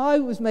I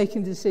was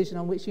making the decision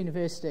on which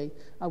university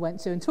I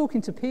went to, and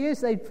talking to peers,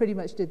 they pretty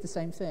much did the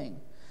same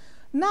thing.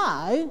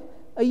 Now,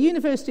 a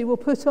university will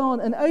put on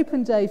an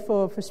open day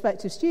for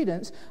prospective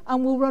students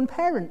and will run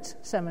parent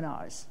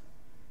seminars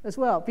as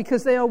well,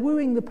 because they are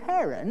wooing the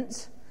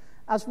parent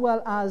as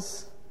well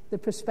as the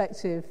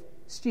prospective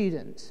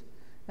student,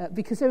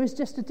 because there is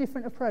just a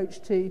different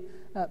approach to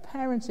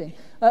parenting.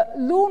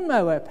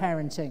 Lawnmower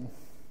parenting.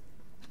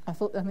 I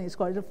think it's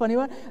quite a funny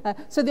one.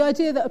 So the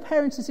idea that a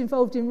parent is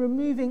involved in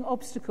removing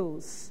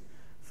obstacles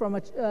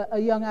from a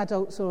young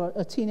adult's or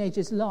a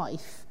teenager's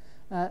life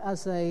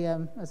as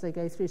they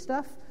go through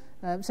stuff.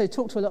 So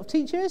talk to a lot of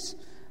teachers,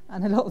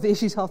 and a lot of the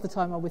issues half the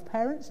time are with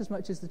parents as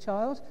much as the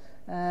child,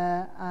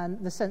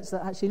 and the sense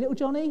that actually little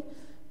Johnny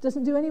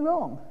doesn't do any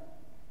wrong.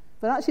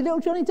 But actually little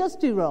Johnny does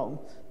do wrong.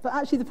 But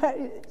actually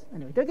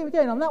anyway, don't get me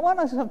going on that one.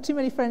 I just have too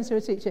many friends who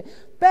are teaching.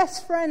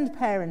 Best friend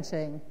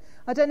parenting.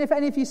 I don't know if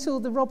any of you saw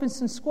the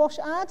Robinson Squash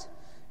ad.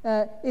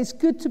 It's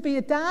good to be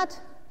a dad.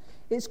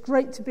 It's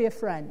great to be a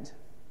friend.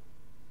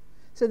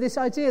 So this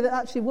idea that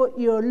actually what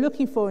you're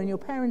looking for in your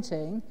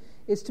parenting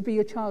is to be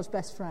your child's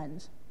best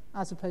friend,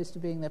 as opposed to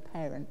being their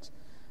parent.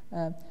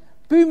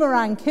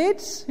 Boomerang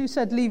kids, who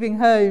said leaving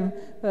home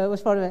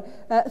was part of it.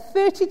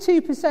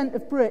 32%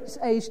 of Brits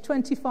aged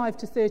 25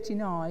 to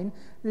 39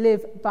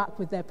 live back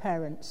with their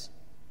parents.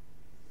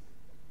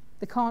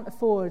 They can't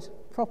afford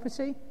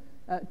property.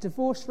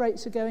 Divorce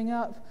rates are going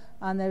up,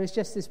 and there is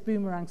just this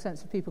boomerang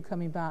sense of people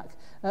coming back.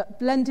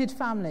 Blended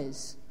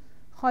families,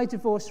 high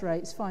divorce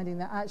rates, finding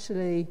that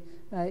actually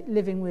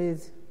living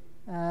with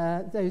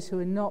those who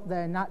are not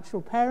their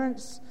natural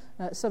parents,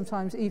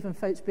 sometimes even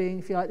folks being,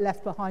 if you like,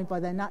 left behind by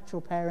their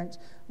natural parent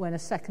when a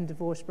second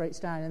divorce breaks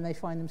down and they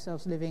find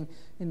themselves living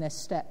in their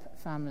step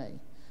family.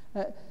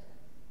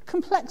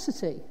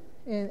 Complexity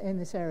in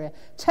this area.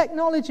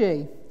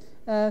 Technology.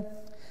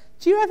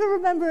 Do you ever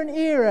remember an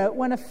era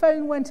when a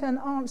phone went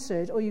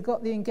unanswered or you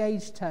got the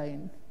engaged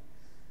tone?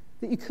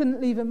 That you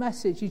couldn't leave a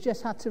message, you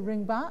just had to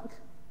ring back?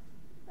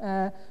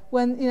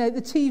 When,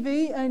 the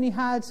TV only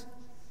had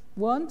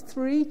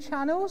 3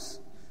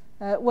 channels?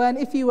 When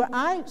if you were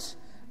out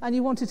and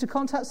you wanted to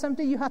contact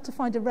somebody, you had to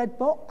find a red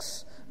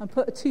box and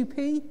put a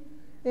 2p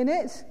in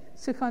it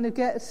to kind of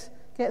get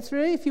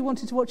through. If you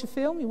wanted to watch a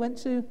film, you went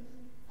to a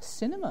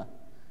cinema.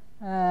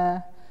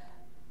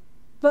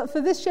 But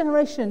for this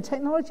generation,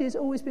 technology has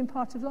always been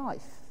part of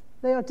life.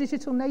 They are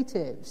digital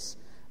natives.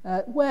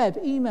 Web,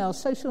 email,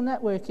 social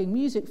networking,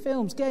 music,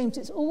 films, games,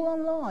 it's all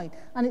online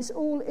and it's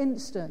all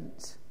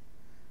instant.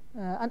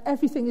 And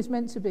everything is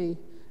meant to be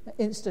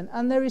instant.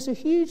 And there is a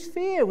huge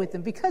fear with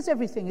them, because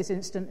everything is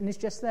instant and is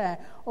just there,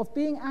 of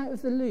being out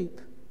of the loop,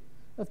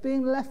 of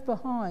being left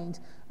behind,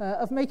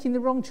 of making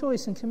the wrong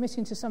choice and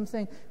committing to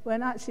something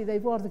when actually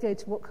they'd rather go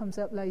to what comes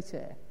up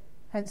later.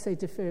 Hence, they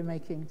defer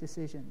making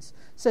decisions.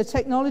 So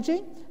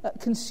technology,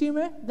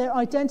 consumer, their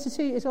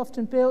identity is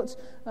often built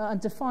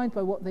and defined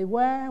by what they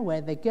wear,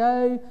 where they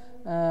go,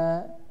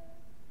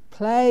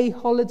 play,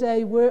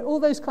 holiday, work,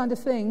 all those kind of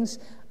things.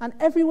 And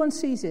everyone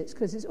sees it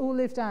because it's all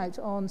lived out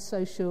on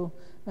social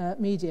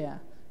media.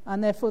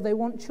 And therefore, they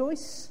want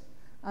choice,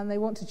 and they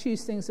want to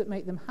choose things that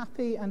make them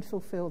happy and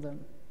fulfill them.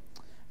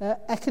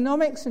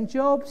 Economics and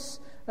jobs.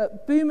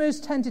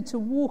 Boomers tended to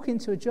walk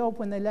into a job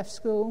when they left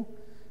school.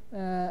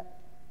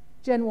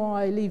 Gen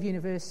Y leave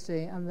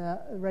university, and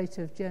the rate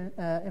of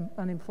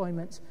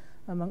unemployment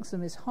amongst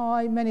them is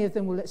high. Many of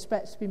them will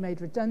expect to be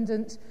made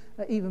redundant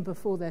even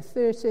before they're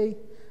 30.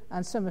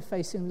 and some are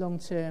facing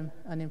long-term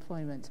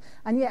unemployment.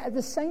 And yet at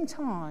the same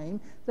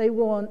time, they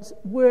want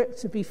work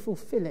to be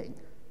fulfilling,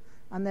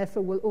 and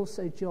therefore will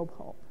also job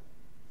hop.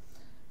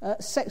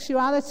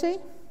 Sexuality.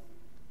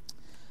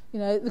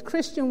 The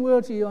Christian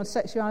worldview on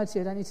sexuality,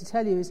 I don't need to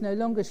tell you, is no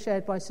longer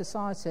shared by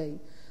society.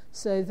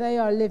 So they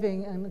are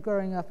living and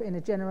growing up in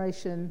a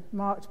generation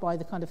marked by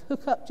the kind of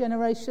hookup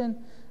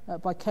generation,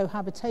 by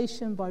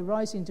cohabitation, by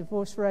rising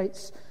divorce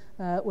rates,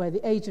 where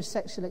the age of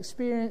sexual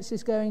experience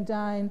is going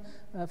down,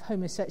 of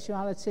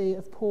homosexuality,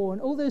 of porn.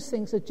 All those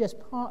things are just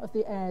part of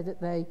the air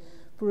that they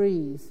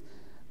breathe,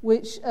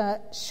 which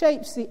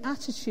shapes the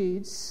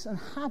attitudes and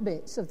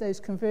habits of those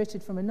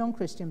converted from a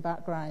non-Christian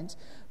background,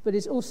 but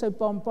is also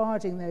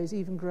bombarding those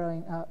even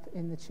growing up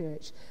in the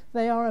church.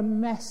 They are a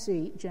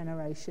messy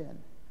generation.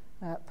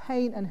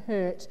 Pain and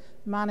hurt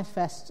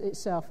manifests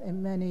itself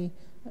in many,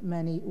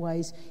 many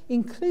ways,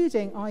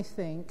 including, I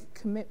think,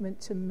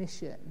 commitment to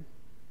mission.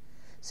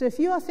 So if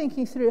you are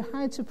thinking through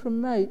how to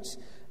promote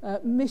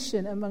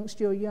mission amongst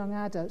your young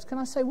adults, can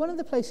I say one of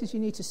the places you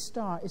need to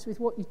start is with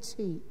what you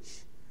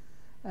teach.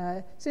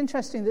 It's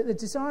interesting that the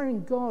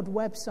Desiring God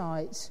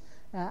website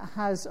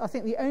has, I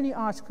think, the only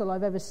article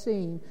I've ever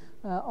seen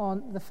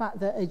on the fact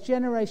that a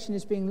generation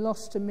is being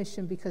lost to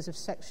mission because of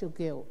sexual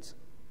guilt.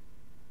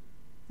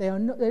 They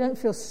don't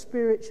feel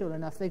spiritual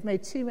enough. They've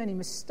made too many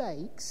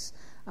mistakes,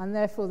 and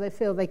therefore they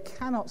feel they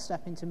cannot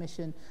step into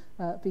mission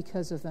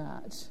because of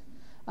that.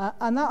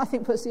 And that, I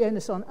think, puts the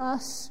onus on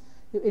us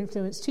who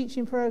influence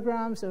teaching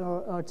programs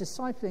or are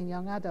discipling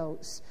young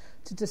adults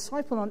to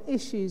disciple on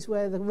issues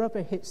where the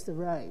rubber hits the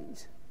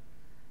road,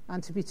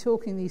 and to be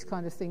talking these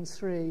kind of things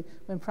through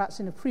when perhaps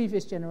in the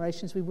previous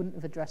generations we wouldn't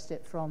have addressed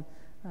it from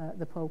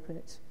the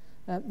pulpit.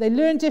 They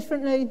learn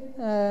differently.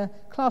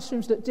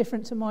 Classrooms look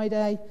different to my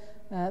day.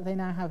 They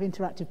now have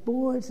interactive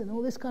boards and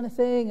all this kind of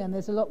thing, and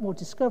there's a lot more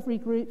discovery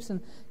groups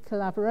and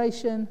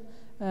collaboration.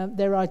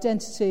 Their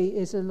identity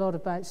is a lot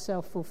about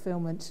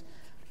self-fulfillment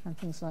and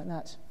things like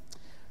that.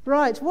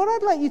 Right, what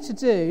I'd like you to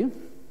do...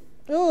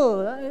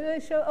 they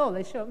show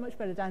up much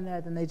better down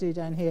there than they do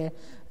down here.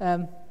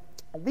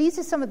 These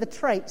are some of the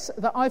traits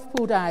that I've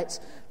pulled out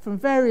from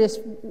various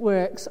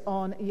works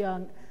on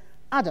young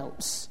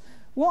adults.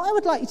 What I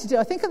would like you to do,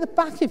 I think at the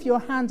back of your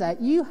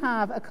handout, you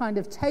have a kind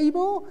of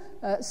table,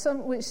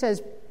 which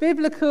says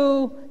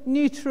biblical,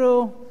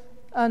 neutral,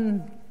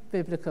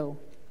 unbiblical.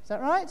 Is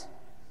that right?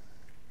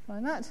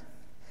 Find that.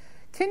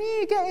 Can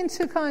you get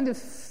into kind of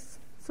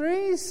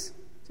twos,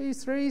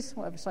 threes,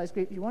 whatever size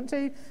group you want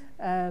to,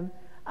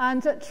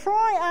 and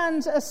try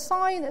and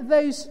assign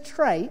those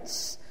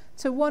traits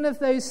to one of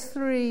those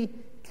three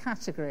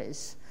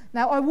categories.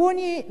 Now, I warn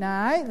you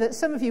now that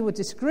some of you will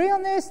disagree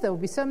on this. There will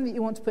be some that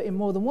you want to put in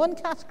more than one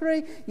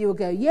category. You will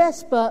go,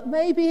 yes, but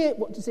maybe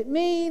what does it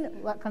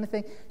mean? That kind of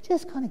thing.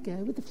 Just kind of go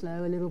with the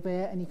flow a little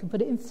bit, and you can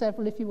put it in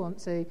several if you want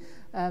to.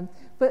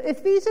 But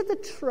if these are the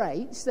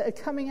traits that are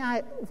coming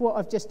out of what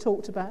I've just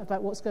talked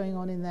about what's going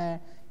on in their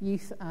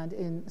youth and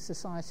in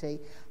society,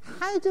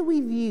 how do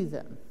we view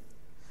them?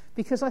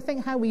 Because I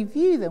think how we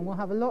view them will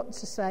have a lot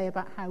to say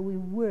about how we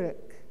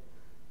work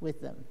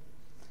with them.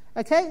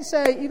 Okay,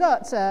 so you've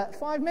got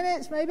 5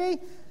 minutes, maybe, a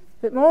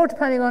bit more,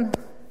 depending on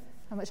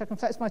how much I can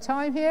flex my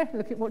time here,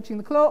 watching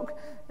the clock.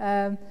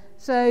 It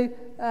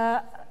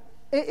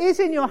is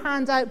in your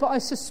handout, but I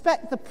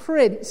suspect the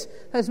print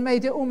has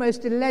made it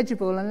almost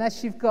illegible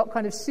unless you've got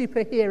kind of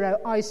superhero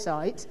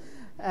eyesight.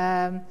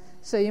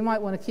 So you might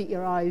want to keep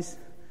your eyes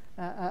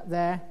up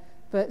there.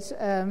 But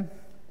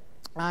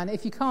and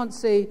if you can't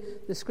see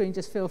the screen,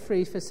 just feel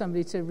free for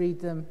somebody to read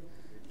them,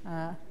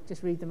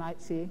 just read them out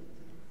to you.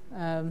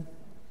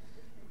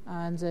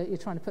 And you're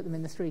trying to put them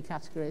in the three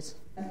categories.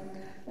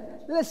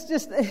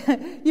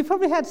 You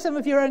probably had some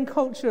of your own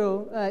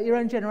cultural, your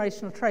own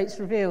generational traits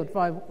revealed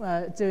by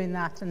doing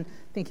that and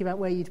thinking about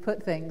where you'd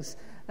put things.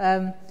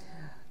 The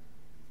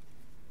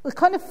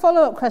kind of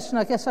follow-up question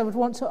I guess I would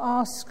want to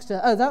ask,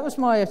 that was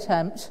my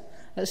attempt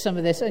at some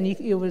of this, and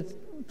you would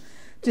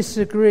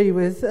disagree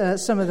with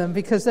some of them,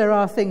 because there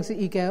are things that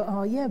you go,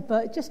 oh yeah,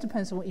 but it just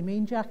depends on what you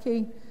mean,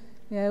 Jackie.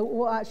 You know,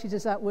 what actually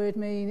does that word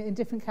mean? In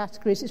different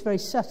categories, it's very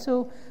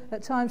subtle.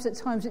 At times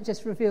it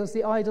just reveals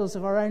the idols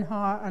of our own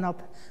heart and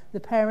the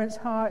parents'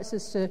 hearts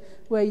as to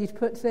where you'd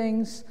put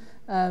things.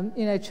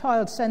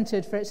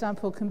 Child-centred, for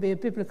example, can be a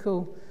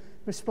biblical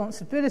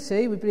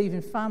responsibility. We believe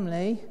in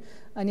family.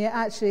 And yet,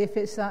 actually, if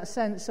it's that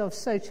sense of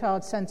so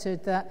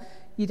child-centred that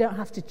you don't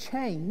have to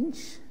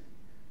change,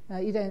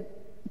 you don't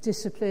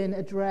discipline,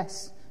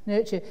 address,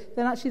 nurture,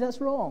 then actually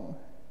that's wrong.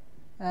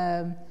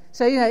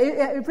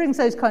 It brings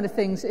those kind of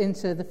things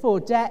into the fore.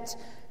 Debt,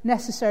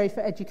 necessary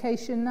for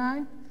education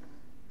now.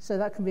 So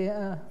that can be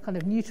kind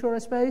of neutral, I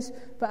suppose.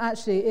 But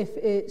actually, if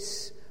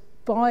it's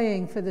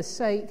buying for the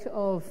sake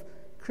of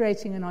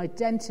creating an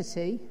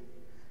identity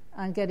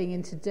and getting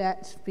into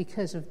debt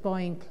because of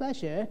buying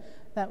pleasure,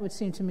 that would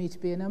seem to me to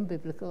be an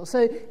unbiblical.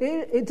 So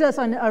it does,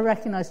 I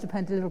recognise,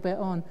 depend a little bit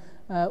on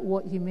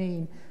what you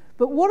mean.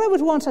 But what I would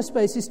want, I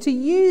suppose, is to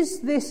use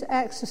this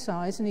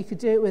exercise, and you could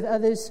do it with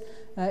others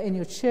in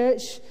your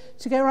church,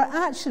 to go, right,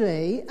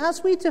 actually,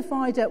 as we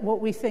divide up what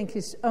we think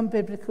is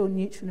unbiblical,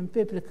 neutral and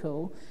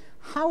biblical,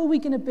 how are we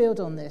going to build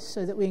on this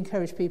so that we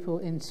encourage people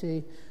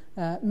into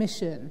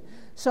mission?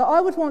 So I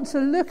would want to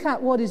look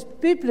at what is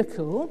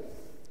biblical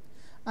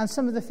and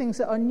some of the things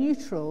that are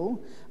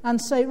neutral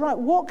and say, right,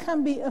 what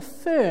can be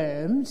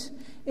affirmed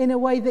in a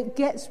way that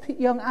gets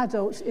young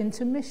adults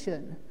into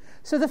mission?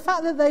 So the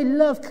fact that they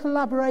love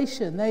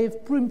collaboration,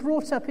 they've been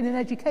brought up in an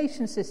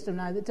education system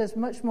now that does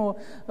much more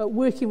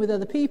working with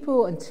other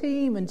people and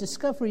team and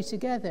discovery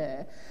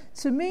together,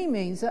 to me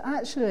means that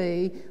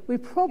actually we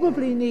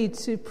probably need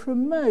to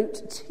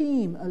promote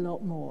team a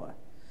lot more.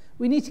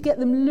 We need to get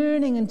them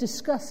learning and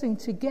discussing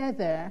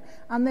together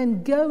and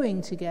then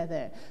going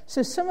together.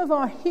 So some of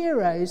our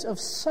heroes of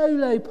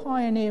solo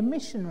pioneer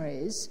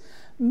missionaries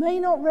may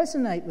not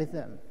resonate with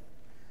them,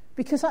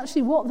 because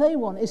actually what they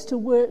want is to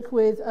work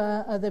with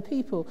other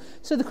people.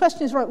 So the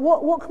question is, right,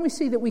 what can we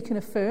see that we can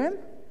affirm?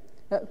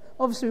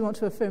 Obviously we want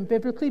to affirm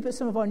biblically, but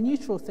some of our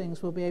neutral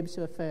things we'll be able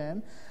to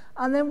affirm.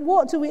 And then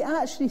what do we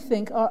actually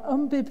think are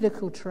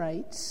unbiblical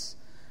traits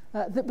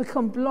that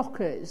become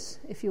blockers,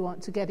 if you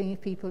want, to getting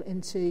people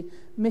into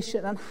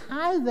mission? And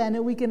how then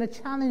are we going to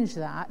challenge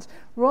that,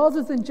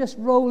 rather than just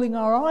rolling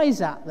our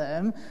eyes at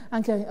them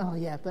and going, oh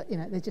yeah, but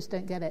they just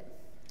don't get it.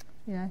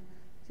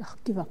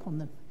 Give up on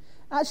them.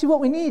 Actually, what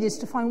we need is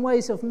to find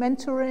ways of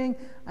mentoring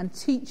and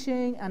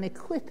teaching and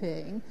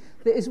equipping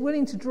that is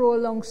willing to draw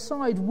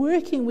alongside,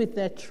 working with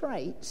their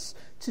traits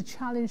to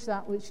challenge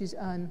that which is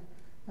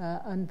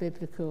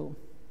unbiblical.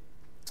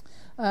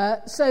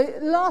 So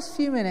last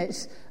few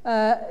minutes,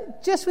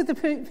 just with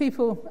the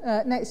people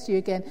next to you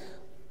again,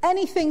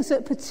 any things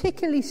that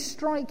particularly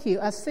strike you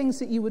as things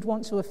that you would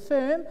want to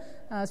affirm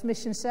as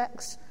mission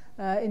sects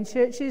in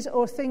churches,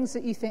 or things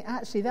that you think,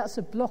 actually, that's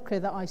a blocker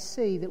that I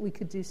see that we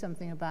could do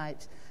something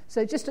about.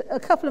 So just a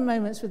couple of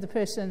moments with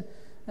the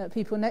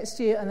people next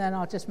to you, and then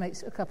I'll just make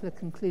a couple of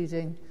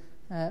concluding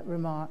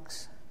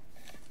remarks.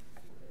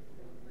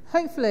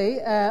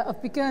 Hopefully,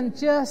 I've begun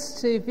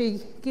just to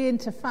begin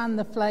to fan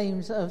the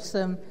flames of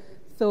some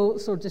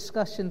thoughts or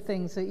discussion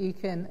things that you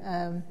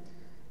can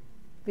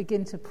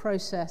begin to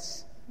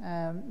process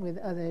with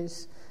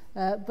others.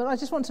 But I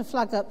just want to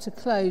flag up to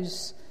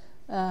close,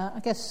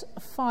 I guess,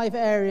 5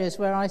 areas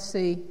where I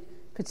see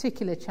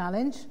particular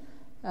challenge,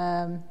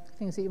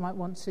 things that you might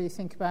want to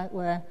think about,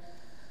 where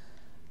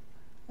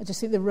I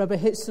just think the rubber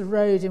hits the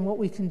road in what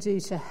we can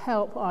do to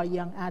help our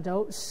young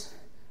adults.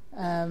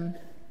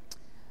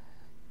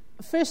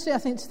 Firstly, I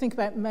think to think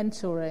about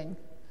mentoring.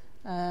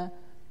 There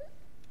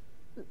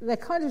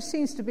kind of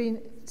seems to be,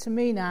 to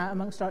me now,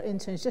 amongst our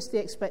interns, just the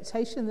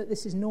expectation that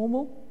this is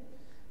normal.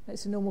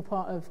 It's a normal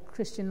part of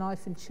Christian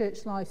life and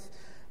church life.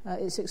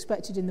 It's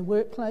expected in the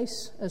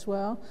workplace as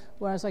well,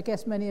 whereas I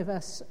guess many of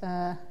us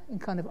in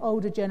kind of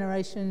older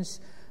generations,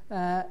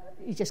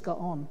 you just got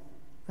on,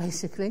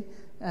 basically,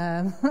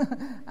 and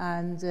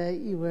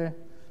you were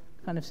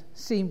kind of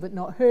seen but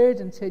not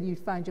heard until you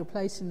found your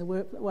place in the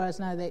work,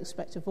 whereas now they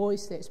expect a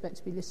voice, they expect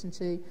to be listened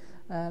to.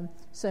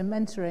 So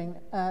mentoring,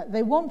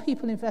 they want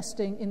people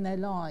investing in their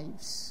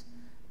lives.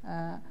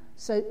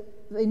 So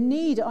they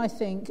need, I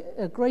think,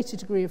 a greater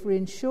degree of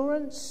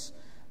reassurance.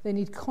 They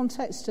need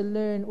context to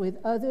learn with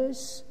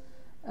others.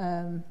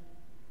 The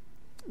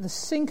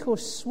sink or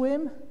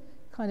swim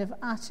kind of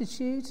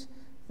attitude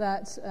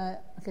that I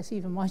guess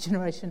even my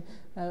generation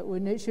were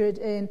nurtured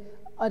in,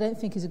 I don't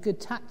think is a good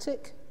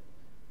tactic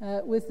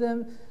with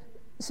them.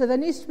 So there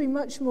needs to be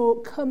much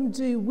more come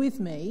do with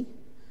me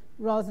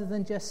rather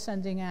than just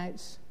sending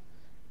out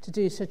to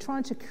do. So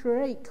trying to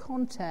create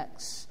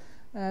contexts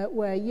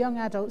where young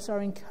adults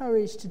are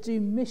encouraged to do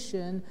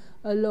mission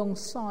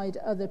alongside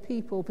other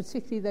people,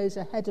 particularly those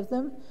ahead of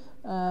them,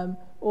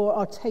 or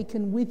are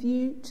taken with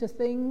you to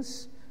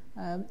things.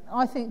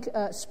 I think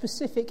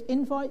specific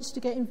invites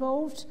to get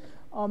involved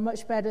are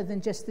much better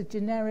than just the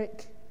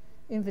generic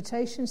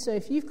invitation. So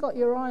if you've got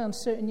your eye on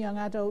certain young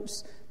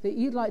adults that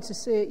you'd like to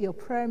see at your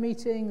prayer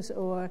meetings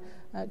or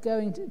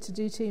going to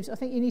do teams, I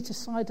think you need to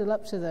sidle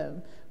up to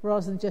them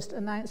rather than just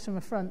announce from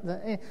the front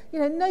that,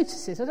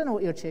 notice this. I don't know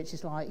what your church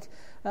is like.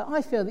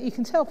 I feel that you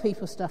can tell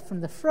people stuff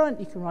from the front,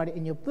 you can write it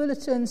in your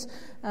bulletins,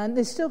 and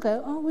they still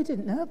go, oh, we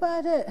didn't know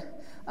about it.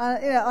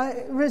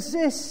 I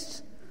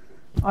resist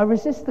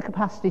the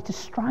capacity to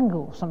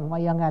strangle some of my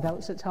young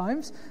adults at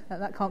times.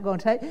 That can't go on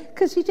tape.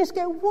 Because you just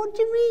go, what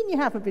do you mean you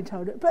haven't been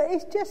told it? But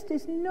it just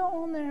is not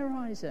on the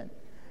horizon.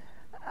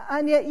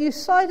 And yet you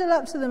sidle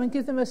up to them and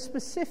give them a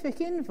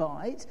specific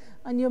invite,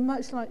 and you're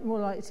much more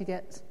likely to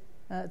get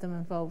them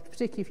involved,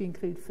 particularly if you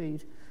include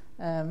food.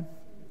 But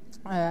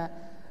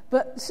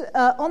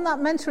on that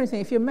mentoring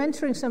thing, if you're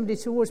mentoring somebody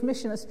towards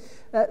mission,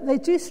 they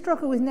do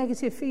struggle with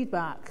negative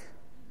feedback.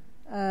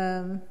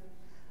 I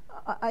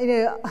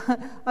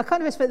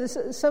kind of expect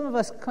that some of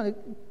us kind of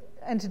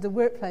entered the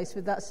workplace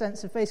with that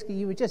sense of basically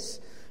you were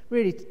just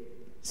really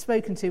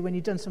spoken to when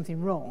you'd done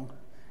something wrong.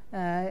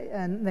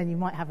 and then you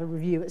might have a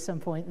review at some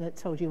point that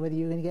told you whether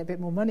you were going to get a bit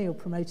more money or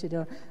promoted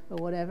or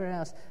whatever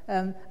else.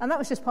 And that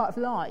was just part of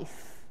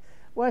life.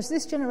 Whereas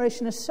this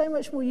generation is so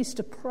much more used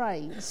to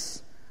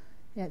praise.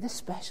 Yeah, they're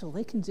special.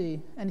 They can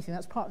do anything.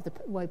 That's part of the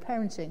way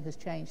parenting has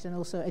changed, and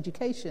also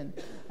education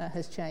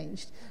has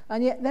changed.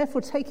 And yet, therefore,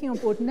 taking on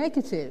board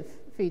negative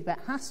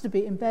feedback has to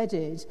be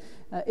embedded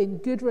in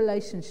good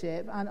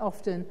relationship and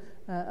often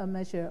a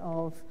measure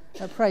of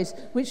praise,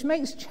 which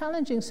makes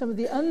challenging some of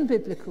the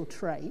unbiblical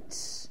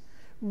traits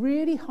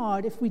really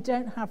hard if we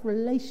don't have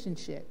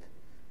relationship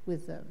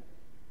with them.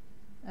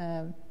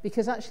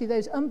 Because actually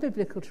those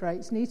unbiblical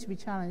traits need to be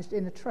challenged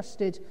in a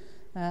trusted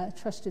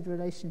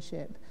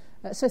relationship.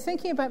 So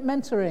thinking about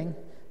mentoring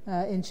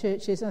in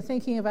churches and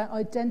thinking about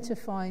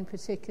identifying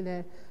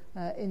particular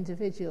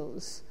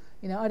individuals.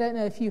 I don't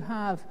know if you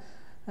have,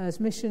 as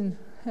mission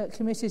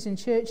committees in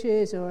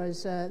churches or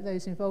as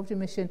those involved in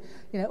mission,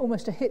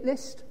 almost a hit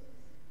list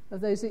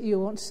of those that you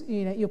want,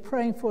 you're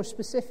praying for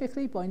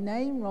specifically by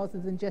name rather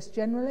than just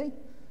generally.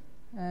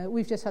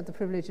 We've just had the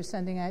privilege of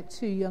sending out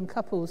 2 young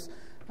couples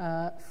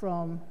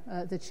from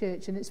the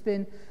church, and it's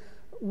been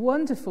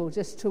wonderful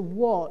just to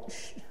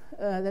watch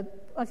the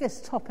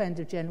top end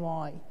of Gen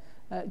Y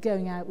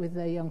going out with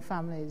their young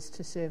families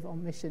to serve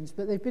on missions.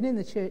 But they've been in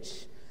the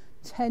church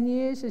 10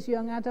 years as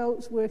young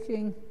adults,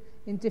 working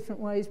in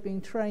different ways, being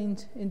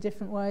trained in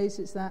different ways.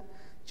 It's that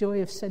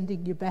joy of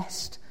sending your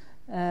best.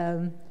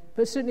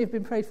 But certainly have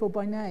been prayed for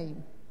by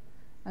name.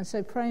 And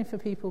so praying for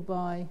people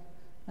by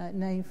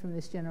name from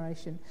this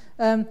generation.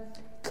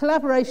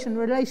 Collaboration,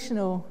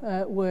 relational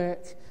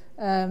work.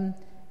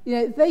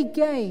 They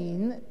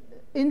gain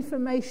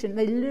information,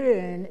 they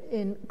learn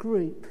in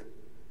group,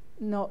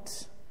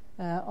 not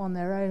on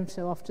their own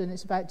so often.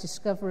 It's about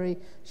discovery,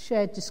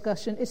 shared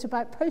discussion. It's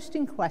about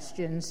posting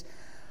questions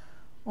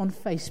on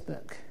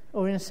Facebook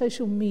or in a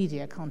social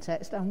media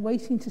context and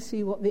waiting to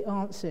see what the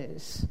answer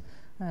is.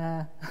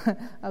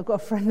 I've got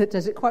a friend that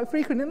does it quite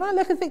frequently, and I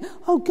look and think,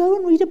 go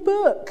and read a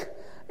book.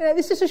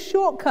 This is a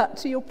shortcut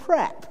to your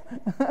prep.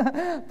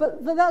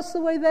 but that's the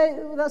way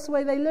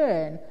they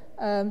learn.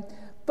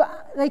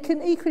 But they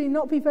can equally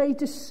not be very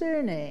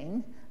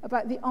discerning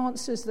about the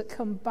answers that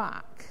come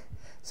back.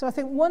 So I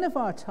think one of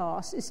our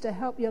tasks is to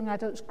help young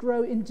adults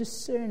grow in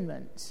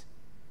discernment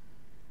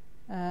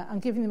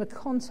and giving them a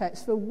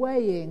context for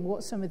weighing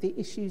what some of the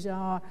issues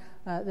are,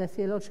 their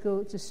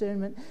theological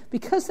discernment.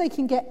 Because they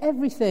can get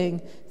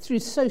everything through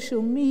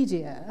social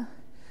media,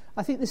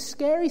 I think the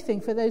scary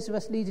thing for those of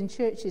us leading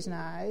churches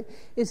now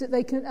is that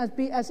they can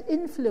be as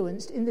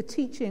influenced in the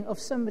teaching of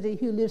somebody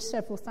who lives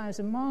several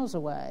thousand miles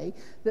away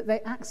that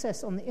they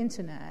access on the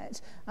internet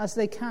as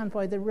they can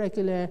by the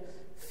regular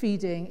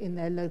feeding in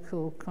their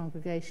local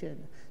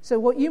congregation. So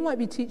what you might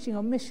be teaching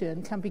on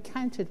mission can be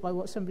countered by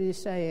what somebody is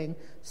saying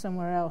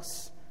somewhere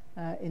else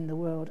in the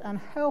world. And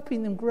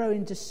helping them grow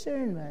in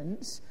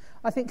discernment,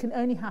 I think, can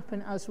only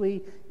happen as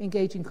we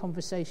engage in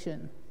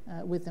conversation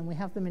with them. We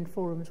have them in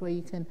forums where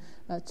you can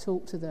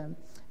talk to them.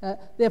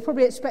 They'll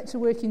probably expect to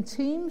work in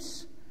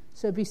teams,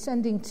 so be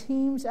sending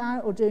teams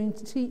out or doing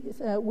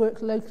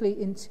work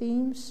locally in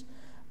teams.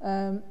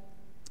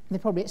 They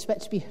probably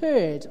expect to be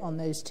heard on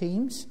those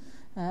teams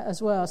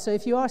as well. So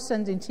if you are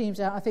sending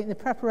teams out, I think the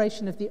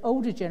preparation of the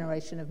older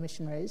generation of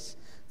missionaries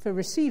for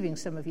receiving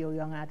some of your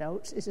young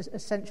adults is an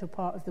essential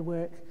part of the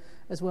work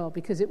as well,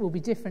 because it will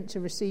be different to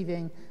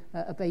receiving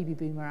a baby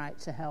boomer out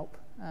to help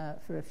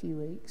for a few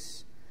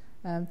weeks.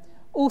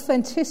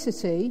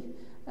 Authenticity,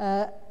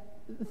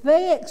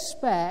 they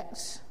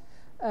expect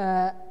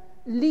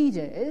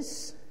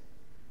leaders,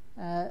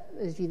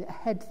 as you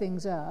head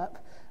things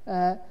up,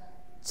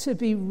 to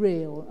be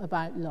real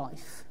about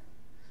life.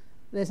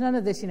 There's none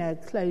of this,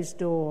 closed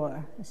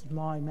door, this is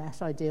my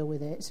mess, I deal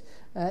with it.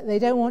 They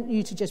don't want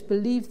you to just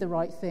believe the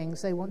right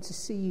things, they want to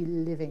see you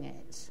living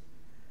it.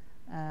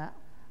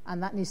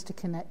 And that needs to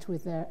connect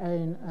with their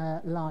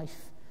own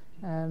life.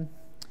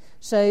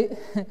 So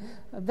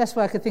the best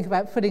way I could think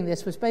about putting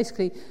this was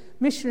basically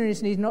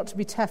missionaries need not to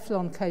be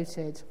Teflon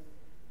coated.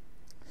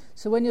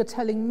 So when you're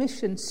telling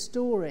mission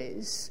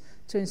stories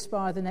to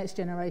inspire the next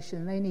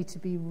generation, they need to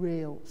be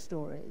real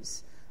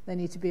stories. They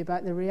need to be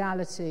about the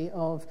reality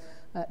of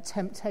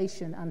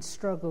temptation and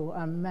struggle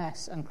and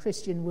mess and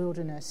Christian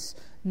wilderness,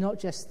 not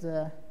just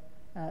the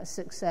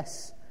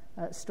success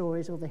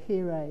stories or the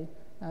hero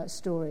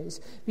stories.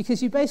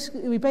 Because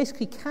we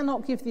basically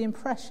cannot give the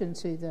impression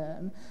to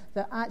them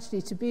that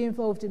actually to be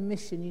involved in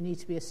mission you need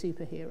to be a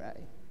superhero.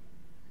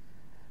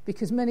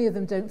 Because many of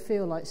them don't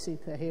feel like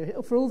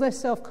superheroes. For all their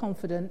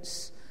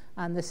self-confidence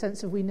and the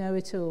sense of we know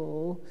it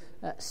all,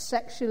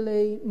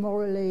 sexually,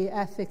 morally,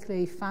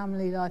 ethically,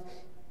 family life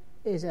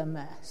is a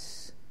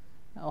mess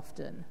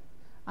often.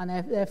 And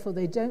therefore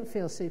they don't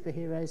feel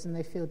superheroes and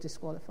they feel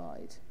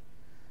disqualified.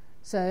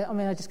 So,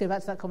 I just go back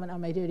to that comment I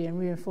made earlier and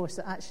reinforce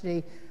that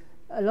actually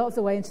a lot of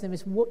the way into them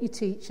is what you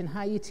teach and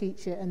how you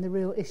teach it and the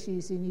real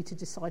issues you need to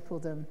disciple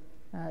them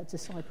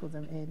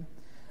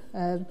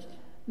in.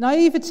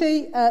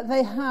 Naivety,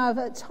 they have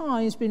at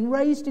times been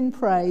raised in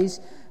praise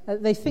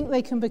They think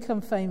they can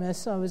become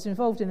famous. I was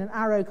involved in an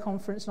Arrow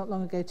conference not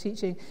long ago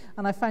teaching,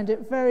 and I found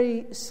it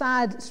very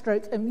sad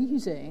stroke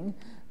amusing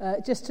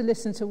just to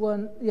listen to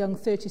one young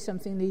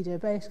 30-something leader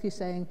basically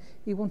saying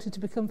he wanted to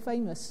become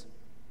famous.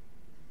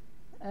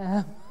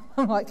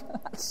 I'm like,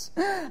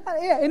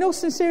 in all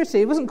sincerity,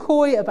 he wasn't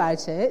coy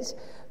about it,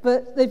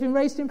 but they've been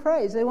raised in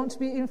praise. They want to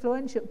be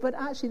influential. But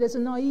actually, there's a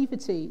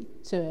naivety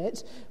to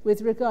it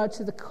with regard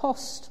to the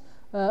cost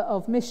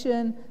of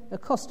mission, the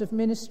cost of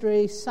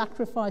ministry,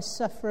 sacrifice,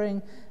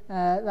 suffering,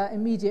 that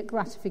immediate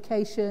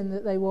gratification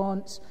that they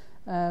want.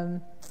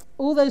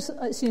 All those,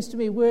 it seems to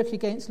me, work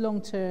against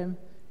long-term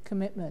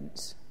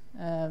commitment.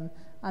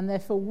 And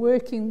therefore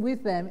working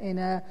with them in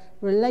a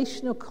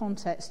relational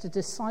context to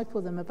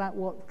disciple them about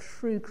what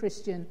true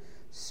Christian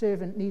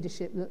servant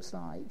leadership looks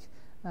like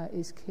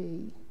is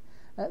key.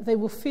 They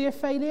will fear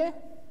failure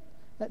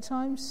at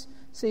times,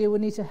 so you will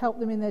need to help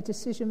them in their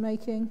decision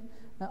making.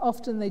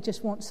 Often they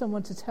just want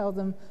someone to tell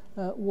them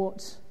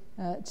what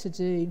to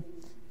do.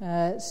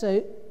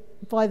 So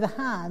by the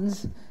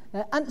hand.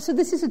 And so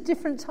this is a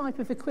different type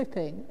of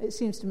equipping, it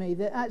seems to me,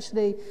 that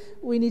actually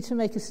we need to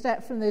make a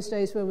step from those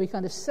days where we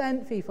kind of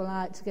sent people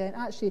out to go. And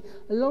actually,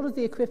 a lot of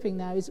the equipping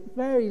now is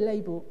very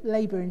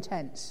labour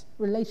intense,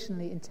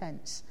 relationally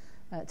intense,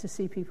 to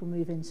see people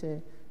move into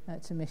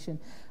to mission.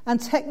 And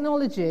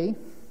technology,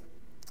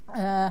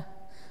 I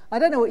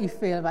don't know what you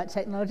feel about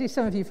technology.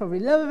 Some of you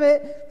probably love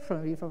it, some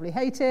of you probably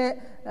hate it,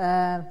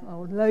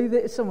 or loathe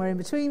it, somewhere in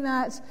between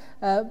that.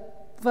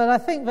 But I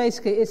think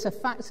basically it's a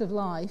fact of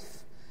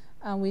life.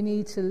 And we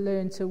need to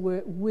learn to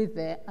work with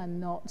it and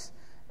not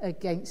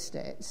against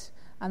it.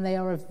 And they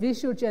are a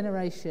visual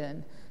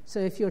generation. So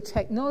if your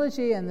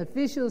technology and the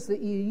visuals that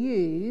you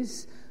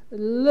use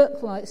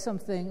look like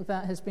something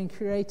that has been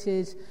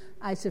created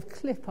out of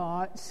clip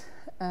art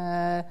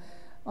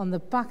on the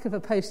back of a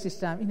postage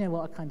stamp, you know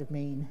what I kind of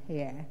mean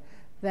here,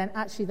 then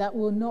actually that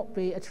will not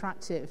be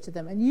attractive to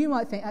them. And you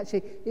might think,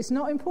 actually, it's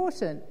not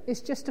important. It's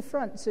just a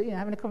front, so,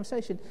 having a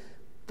conversation.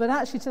 But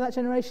actually, to that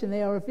generation,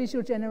 they are a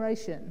visual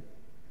generation.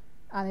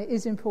 And it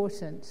is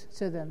important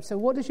to them. So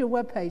what does your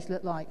webpage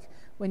look like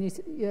when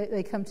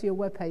they come to your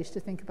webpage to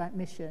think about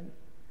mission?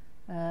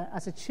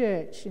 As a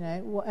church,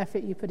 what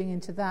effort you're putting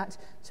into that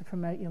to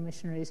promote your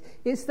missionaries.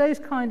 It's those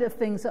kind of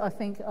things that I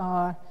think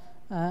are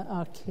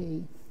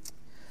key.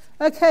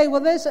 Okay,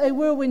 well, there's a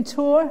whirlwind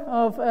tour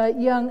of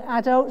young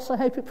adults. I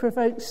hope it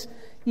provokes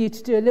you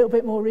to do a little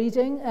bit more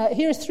reading.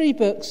 Here are 3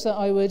 books that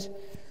I would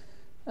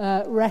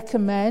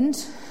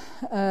recommend.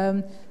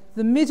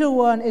 The middle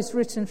one is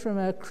written from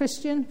a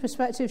Christian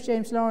perspective.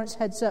 James Lawrence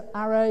heads up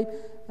Arrow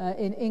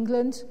in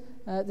England.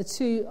 The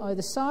 2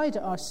 either side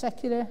are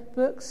secular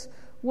books.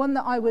 One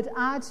that I would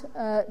add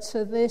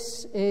to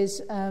this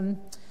is The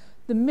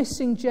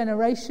Missing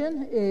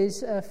Generation,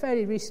 is a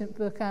fairly recent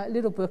book out,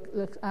 little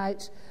book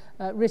out,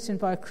 written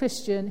by a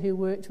Christian who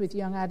worked with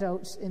young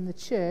adults in the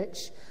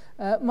church.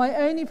 My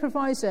only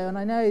proviso, and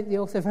I know the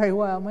author very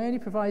well, my only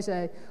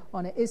proviso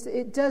on it is that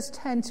it does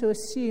tend to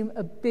assume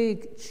a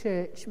big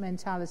church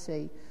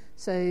mentality.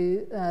 So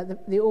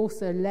the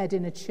author led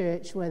in a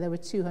church where there were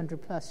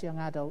 200 plus young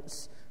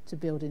adults to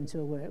build into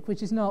a work,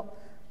 which is not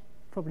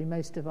probably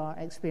most of our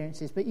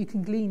experiences, but you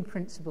can glean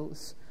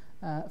principles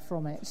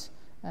from it.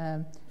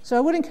 So I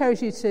would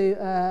encourage you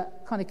to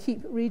kind of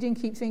keep reading,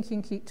 keep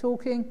thinking, keep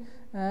talking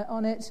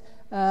on it.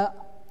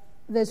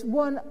 There's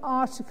one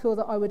article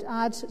that I would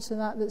add to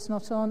that that's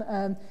not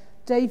on.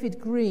 David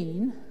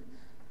Green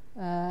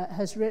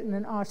has written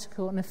an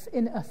article, an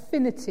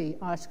affinity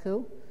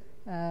article,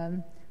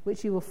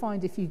 which you will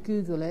find if you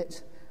Google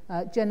it,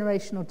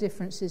 Generational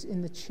Differences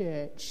in the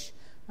Church.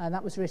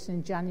 That was written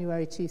in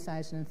January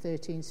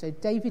 2013. So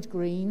David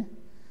Green,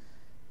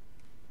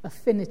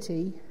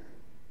 Affinity,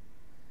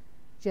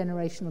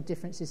 Generational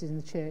Differences in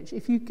the Church.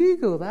 If you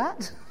Google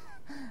that,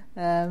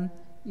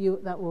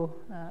 that will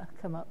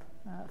come up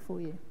for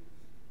you.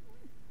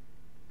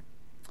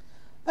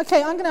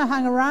 Okay, I'm going to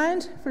hang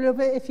around for a little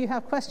bit if you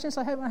have questions.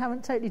 I hope I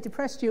haven't totally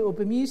depressed you or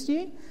bemused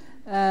you.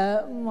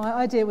 My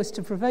idea was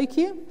to provoke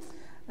you.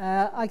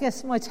 I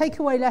guess my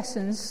takeaway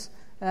lessons,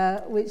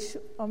 which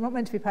I'm not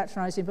meant to be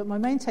patronising, but my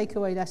main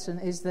takeaway lesson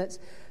is that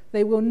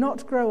they will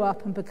not grow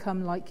up and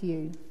become like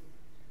you.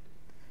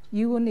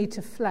 You will need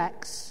to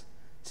flex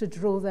to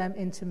draw them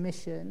into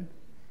mission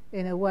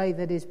in a way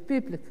that is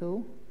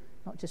biblical,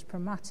 not just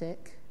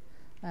pragmatic,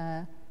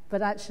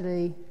 but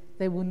actually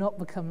they will not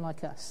become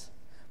like us.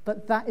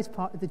 But that is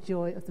part of the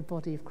joy of the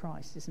body of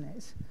Christ, isn't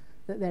it?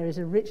 That there is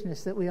a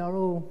richness, that we are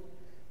all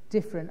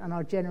different and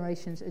our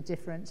generations are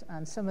different,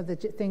 and some of the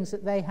things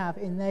that they have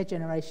in their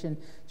generation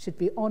should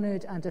be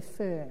honoured and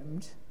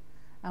affirmed.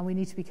 And we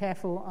need to be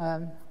careful,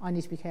 I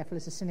need to be careful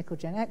as a cynical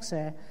Gen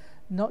Xer,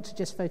 not to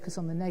just focus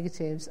on the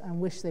negatives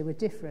and wish they were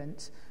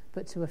different,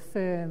 but to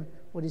affirm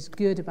what is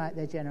good about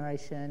their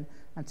generation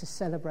and to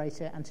celebrate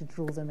it and to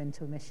draw them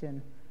into a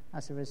mission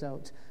as a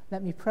result.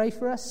 Let me pray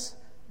for us,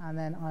 and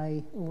then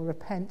I will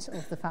repent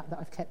of the fact that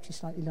I've kept you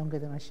slightly longer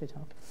than I should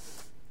have.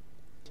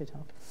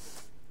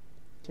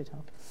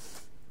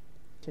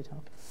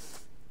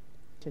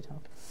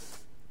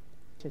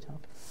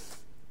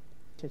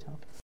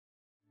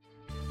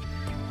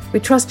 We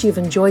trust you've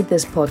enjoyed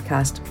this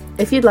podcast.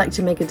 If you'd like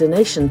to make a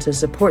donation to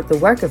support the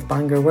work of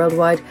Bangor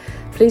Worldwide,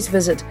 please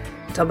visit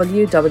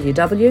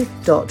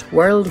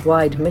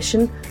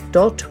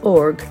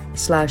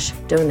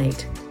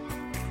www.worldwidemission.org/donate.